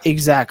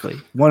 Exactly.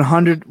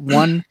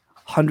 100%.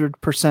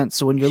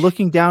 So when you're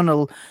looking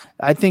down,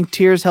 I think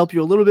tiers help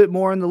you a little bit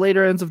more in the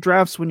later ends of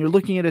drafts. When you're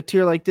looking at a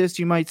tier like this,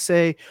 you might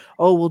say,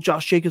 oh, well,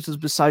 Josh Jacobs is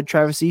beside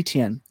Travis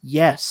Etienne.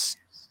 Yes,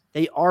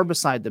 they are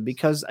beside them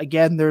because,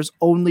 again, there's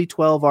only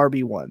 12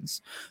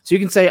 RB1s. So you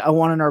can say, I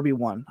want an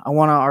RB1. I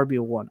want an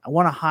RB1. I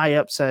want a high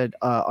upside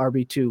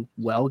RB2.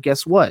 Well,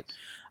 guess what?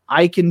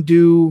 I can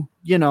do,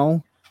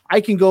 I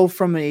can go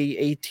from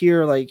a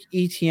tier like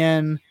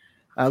Etienne,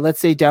 let's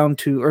say down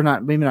to, or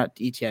not, maybe not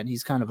Etienne.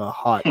 He's kind of a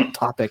hot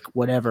topic,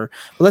 whatever.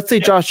 But let's say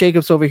Josh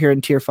Jacobs over here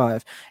in tier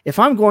 5. If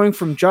I'm going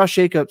from Josh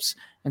Jacobs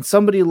and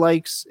somebody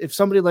likes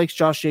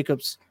Josh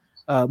Jacobs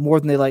more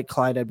than they like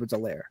Clyde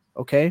Edwards-Helaire,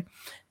 okay?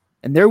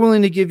 And they're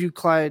willing to give you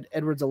Clyde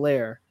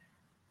Edwards-Helaire,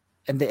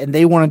 and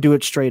they want to do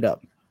it straight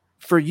up.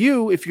 For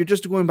you, if you're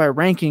just going by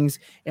rankings,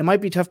 it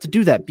might be tough to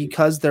do that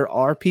because there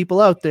are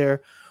people out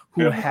there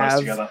who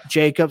have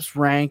Jacobs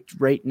ranked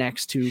right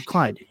next to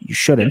Clyde. You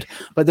shouldn't,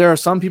 but there are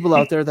some people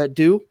out there that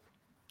do.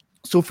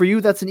 So for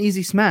you, that's an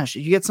easy smash.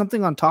 You get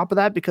something on top of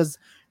that because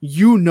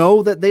you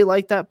know that they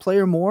like that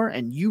player more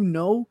and you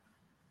know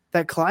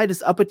that Clyde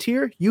is up a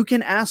tier. You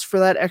can ask for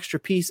that extra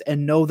piece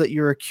and know that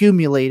you're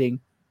accumulating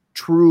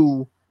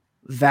true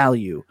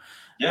value.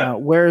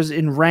 Whereas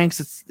in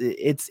ranks,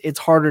 it's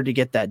harder to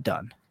get that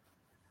done.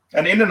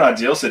 And in an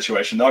ideal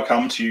situation, they'll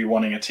come to you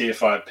wanting a tier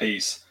 5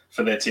 piece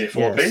for their tier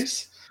 4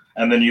 piece.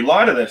 And then you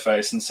lie to their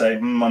face and say,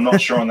 I'm not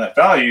sure on that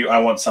value. I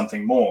want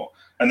something more.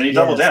 And then you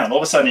double down. All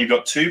of a sudden, you've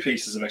got 2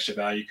 pieces of extra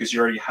value because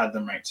you already had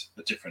them ranked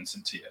the difference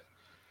in tier.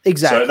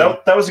 Exactly.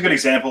 So that was a good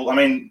example. I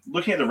mean,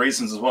 looking at the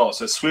reasons as well.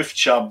 So Swift,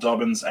 Chubb,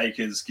 Dobbins,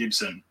 Akers,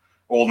 Gibson,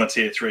 all in the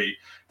tier 3.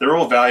 They're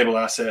all valuable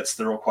assets.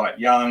 They're all quite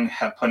young,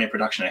 have plenty of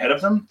production ahead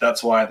of them.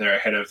 That's why they're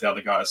ahead of the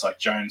other guys like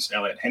Jones,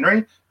 Elliott,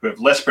 Henry, who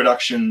have less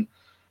production,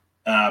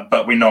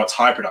 but we know it's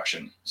high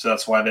production. So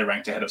that's why they're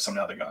ranked ahead of some of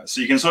the other guys. So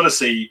you can sort of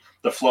see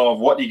the flow of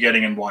what you're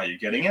getting and why you're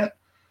getting it.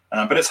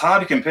 But it's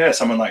hard to compare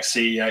someone like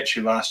CEH,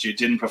 who last year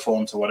didn't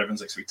perform to what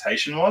everyone's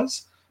expectation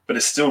was, but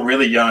is still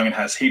really young and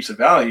has heaps of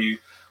value.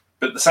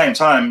 But at the same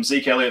time,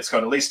 Zeke Elliott's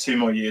got at least 2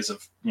 more years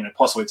of,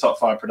 possibly top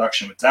 5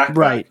 production with Dak.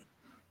 Right.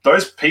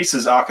 Those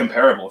pieces are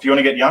comparable. If you want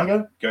to get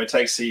younger, go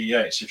take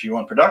CEH. If you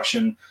want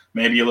production,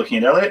 maybe you're looking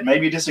at Elliott.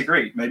 Maybe you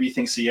disagree. Maybe you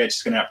think CEH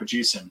is going to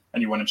outproduce him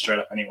and you want him straight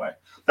up anyway.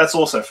 That's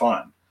also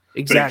fine.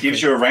 Exactly. But it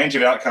gives you a range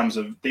of outcomes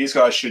of these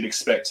guys should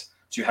expect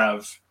to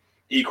have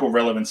equal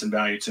relevance and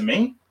value to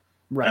me.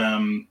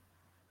 Right.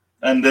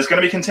 And there's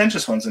going to be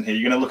contentious ones in here.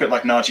 You're going to look at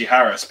like Najee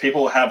Harris.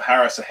 People have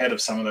Harris ahead of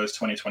some of those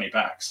 2020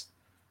 backs.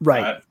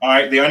 Right.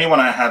 The only one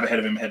I have ahead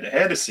of him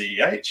head-to-head is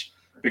CEH.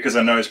 because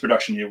I know his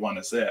production year 1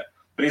 is there.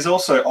 But he's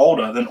also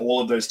older than all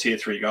of those tier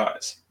 3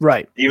 guys.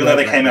 Right. Even though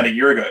they came out a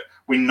year ago.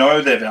 We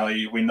know their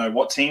value. We know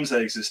what teams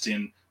they exist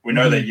in. We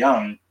know they're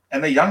young.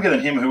 And they're younger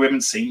than him, who we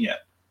haven't seen yet,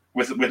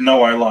 with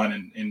no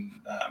O-line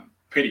in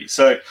pity.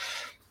 So,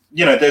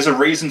 there's a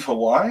reason for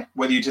why.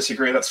 Whether you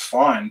disagree, that's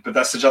fine. But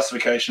that's the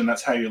justification.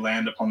 That's how you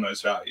land upon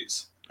those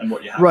values and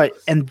what you have. Right.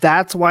 And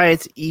that's why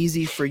it's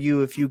easy for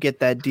you if you get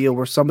that deal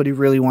where somebody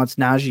really wants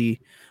Najee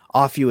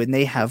off you and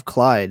they have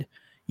Clyde.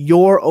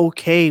 You're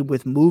okay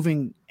with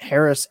moving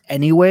Harris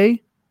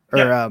anyway.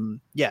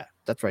 Yeah,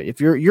 that's right. If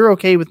you're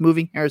okay with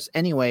moving Harris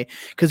anyway,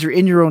 because you're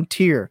in your own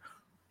tier.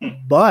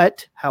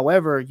 But,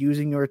 however,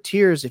 using your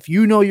tiers, if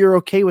you know you're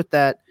okay with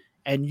that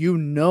and you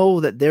know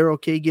that they're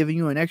okay giving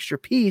you an extra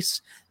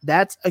piece,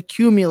 that's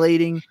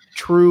accumulating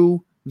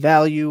true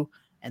value.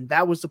 And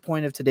that was the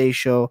point of today's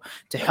show,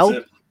 to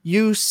help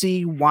you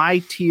see why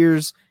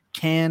tiers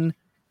can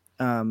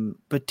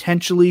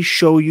potentially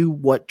show you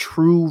what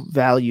true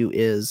value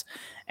is.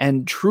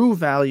 And true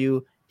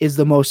value is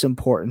the most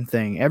important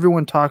thing.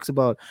 Everyone talks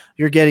about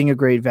you're getting a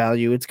great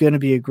value. It's going to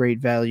be a great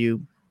value.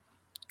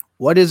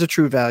 What is a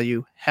true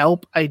value?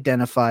 Help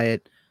identify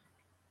it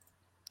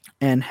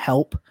and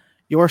help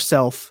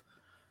yourself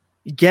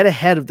get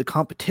ahead of the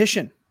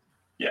competition.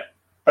 Yeah,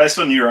 based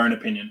on your own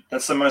opinion.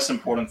 That's the most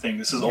important thing.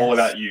 This is all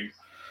about you.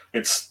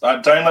 It's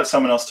don't let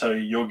someone else tell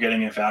you you're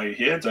getting a value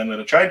here. Don't let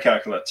a trade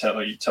calculator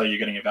tell you you're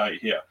getting a value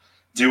here.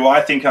 Do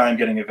I think I am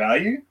getting a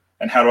value?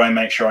 And how do I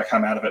make sure I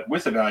come out of it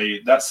with a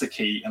value? That's the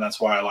key, and that's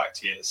why I like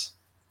tiers.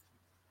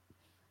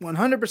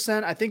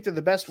 100%. I think they're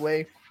the best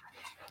way.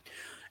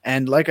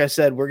 And like I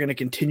said, we're going to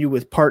continue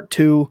with part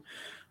 2.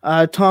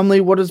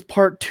 TomLie, what is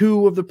part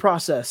 2 of the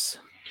process?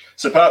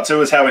 So part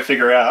 2 is how we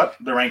figure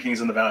out the rankings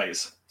and the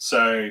values.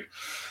 So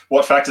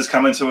what factors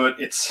come into it?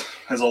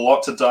 There's a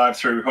lot to dive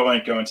through. I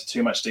won't go into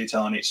too much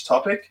detail on each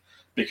topic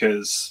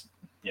because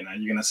you're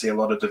going to see a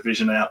lot of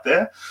division out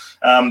there.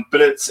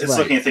 But it's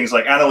looking at things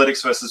like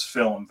analytics versus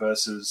film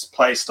versus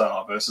play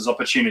style versus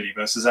opportunity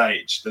versus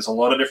age. There's a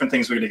lot of different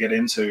things we're going to get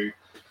into.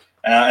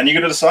 And you're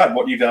going to decide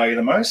what you value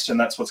the most, and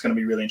that's what's going to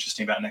be really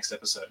interesting about next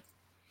episode.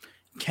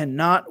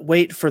 Cannot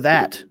wait for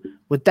that.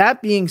 With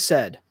that being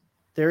said,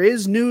 there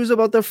is news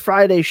about the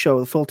Friday show,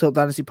 the Full Tilt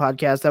Dynasty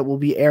podcast, that will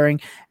be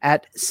airing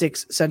at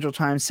 6 Central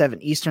Time,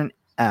 7 Eastern.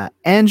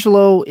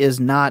 Angelo is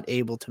not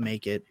able to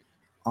make it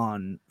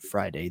on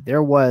Friday.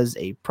 There was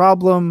a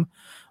problem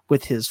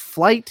with his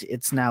flight.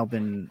 It's now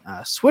been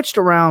switched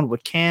around,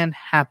 what can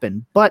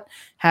happen. But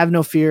have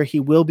no fear, he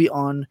will be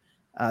on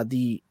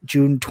the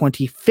June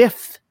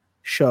 25th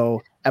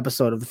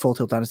episode of the Full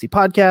Tilt Dynasty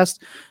podcast.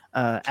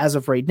 As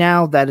of right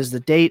now, that is the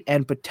date,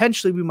 and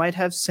potentially we might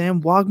have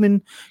Sam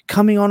Wogman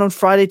coming on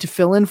Friday to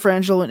fill in for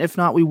Angelo, and if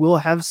not, we will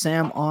have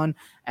Sam on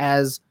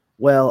as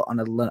well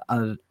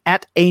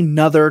at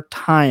another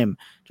time.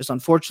 Just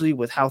unfortunately,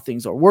 with how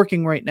things are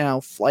working right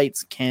now,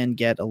 flights can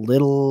get a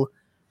little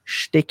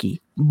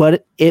sticky,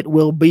 but it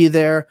will be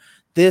there.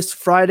 This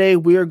Friday,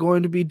 we are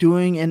going to be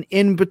doing an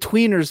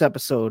in-betweeners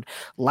episode.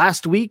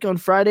 Last week on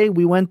Friday,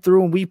 we went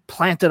through and we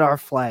planted our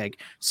flag,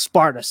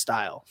 Sparta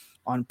style,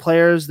 on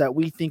players that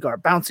we think are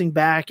bouncing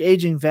back,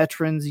 aging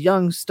veterans,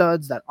 young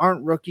studs that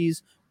aren't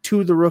rookies,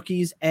 to the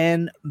rookies,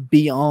 and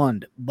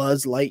beyond,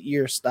 Buzz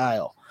Lightyear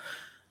style.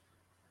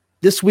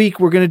 This week,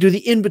 we're going to do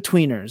the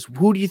in-betweeners.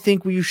 Who do you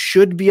think you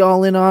should be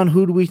all in on?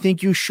 Who do we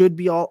think you should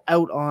be all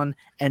out on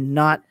and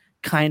not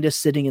kind of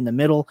sitting in the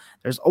middle?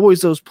 There's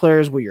always those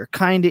players where you're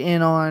kind of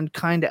in on,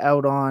 kind of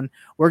out on.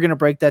 We're going to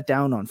break that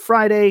down on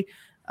Friday.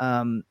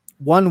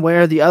 One way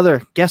or the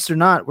other, guest or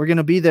not, we're going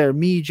to be there.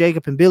 Me,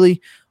 Jacob, and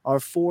Billy are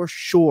for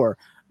sure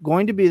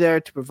going to be there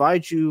to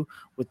provide you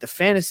with the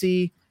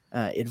fantasy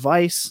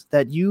advice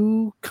that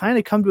you kind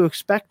of come to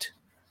expect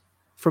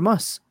from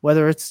us,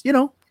 whether it's,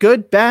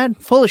 good, bad,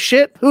 full of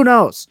shit, who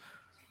knows?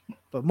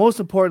 But most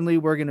importantly,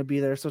 we're going to be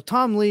there. So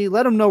TomLie,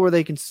 let them know where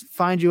they can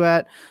find you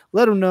at.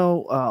 Let them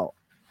know,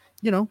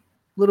 a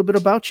little bit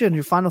about you and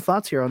your final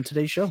thoughts here on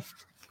today's show.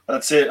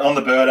 That's it. On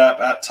the Bird app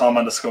at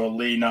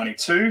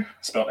Tom_Lee92,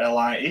 spelled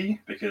L-I-E,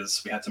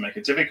 because we had to make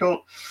it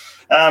difficult.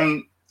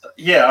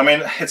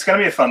 It's going to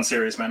be a fun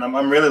series, man.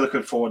 I'm really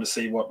looking forward to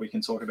see what we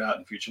can talk about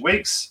in future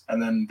weeks, and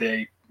then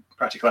the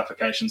practical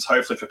applications,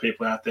 hopefully for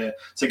people out there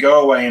to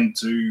go away and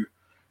do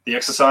the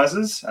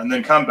exercises and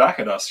then come back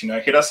at us.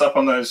 Hit us up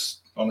on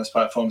those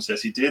platforms.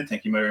 Yes, he did.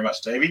 Thank you very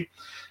much, Davey.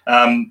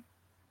 Come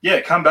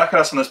back at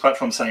us on those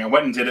platforms saying, I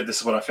went and did it. This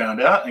is what I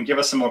found out, and give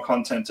us some more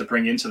content to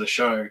bring into the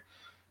show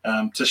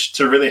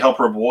to really help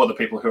reward the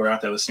people who are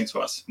out there listening to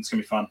us. It's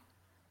going to be fun.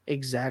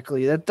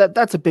 Exactly.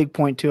 That's a big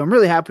point too. I'm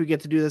really happy we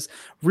get to do this.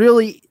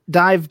 Really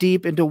dive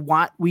deep into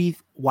what?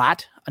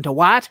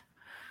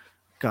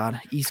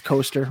 God, East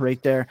Coaster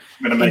right there.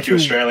 I'm going to make you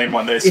Australian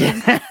one day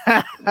soon.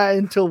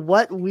 Into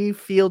what we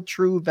feel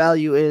true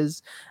value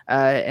is.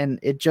 And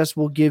it just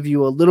will give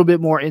you a little bit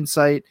more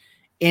insight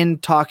in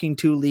talking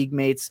to league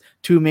mates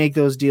to make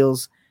those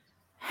deals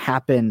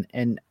happen.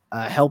 And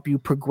help you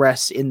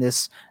progress in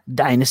this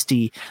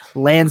dynasty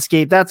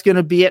landscape. That's going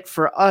to be it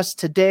for us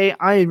today.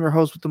 I am your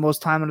host with the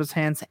most time on his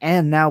hands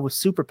and now with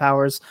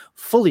superpowers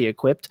fully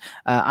equipped.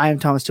 I am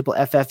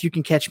ThomasTippleFF. You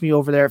can catch me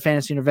over there at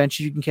Fantasy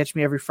Intervention. You can catch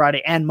me every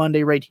Friday and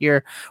Monday right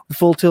here with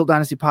Full Tilt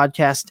Dynasty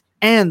Podcast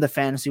and the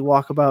Fantasy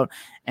Walkabout.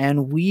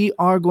 And we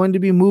are going to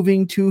be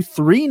moving to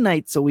 3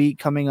 nights a week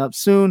coming up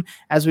soon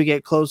as we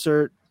get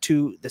closer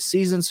to the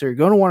season, so you're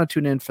going to want to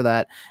tune in for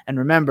that. And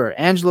remember,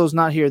 Angelo's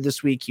not here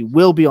this week. He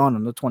will be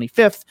on the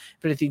 25th.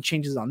 If anything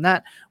changes on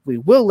that, we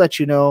will let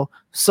you know.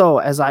 So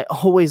as I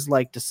always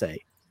like to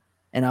say,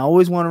 and I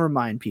always want to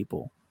remind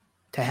people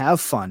to have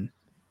fun,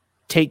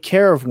 take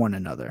care of one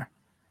another,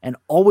 and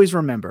always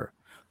remember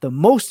the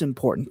most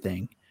important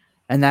thing,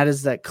 and that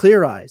is that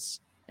clear eyes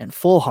and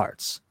full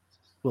hearts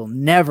will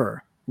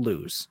never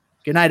lose.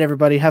 Good night,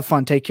 everybody. Have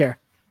fun. Take care.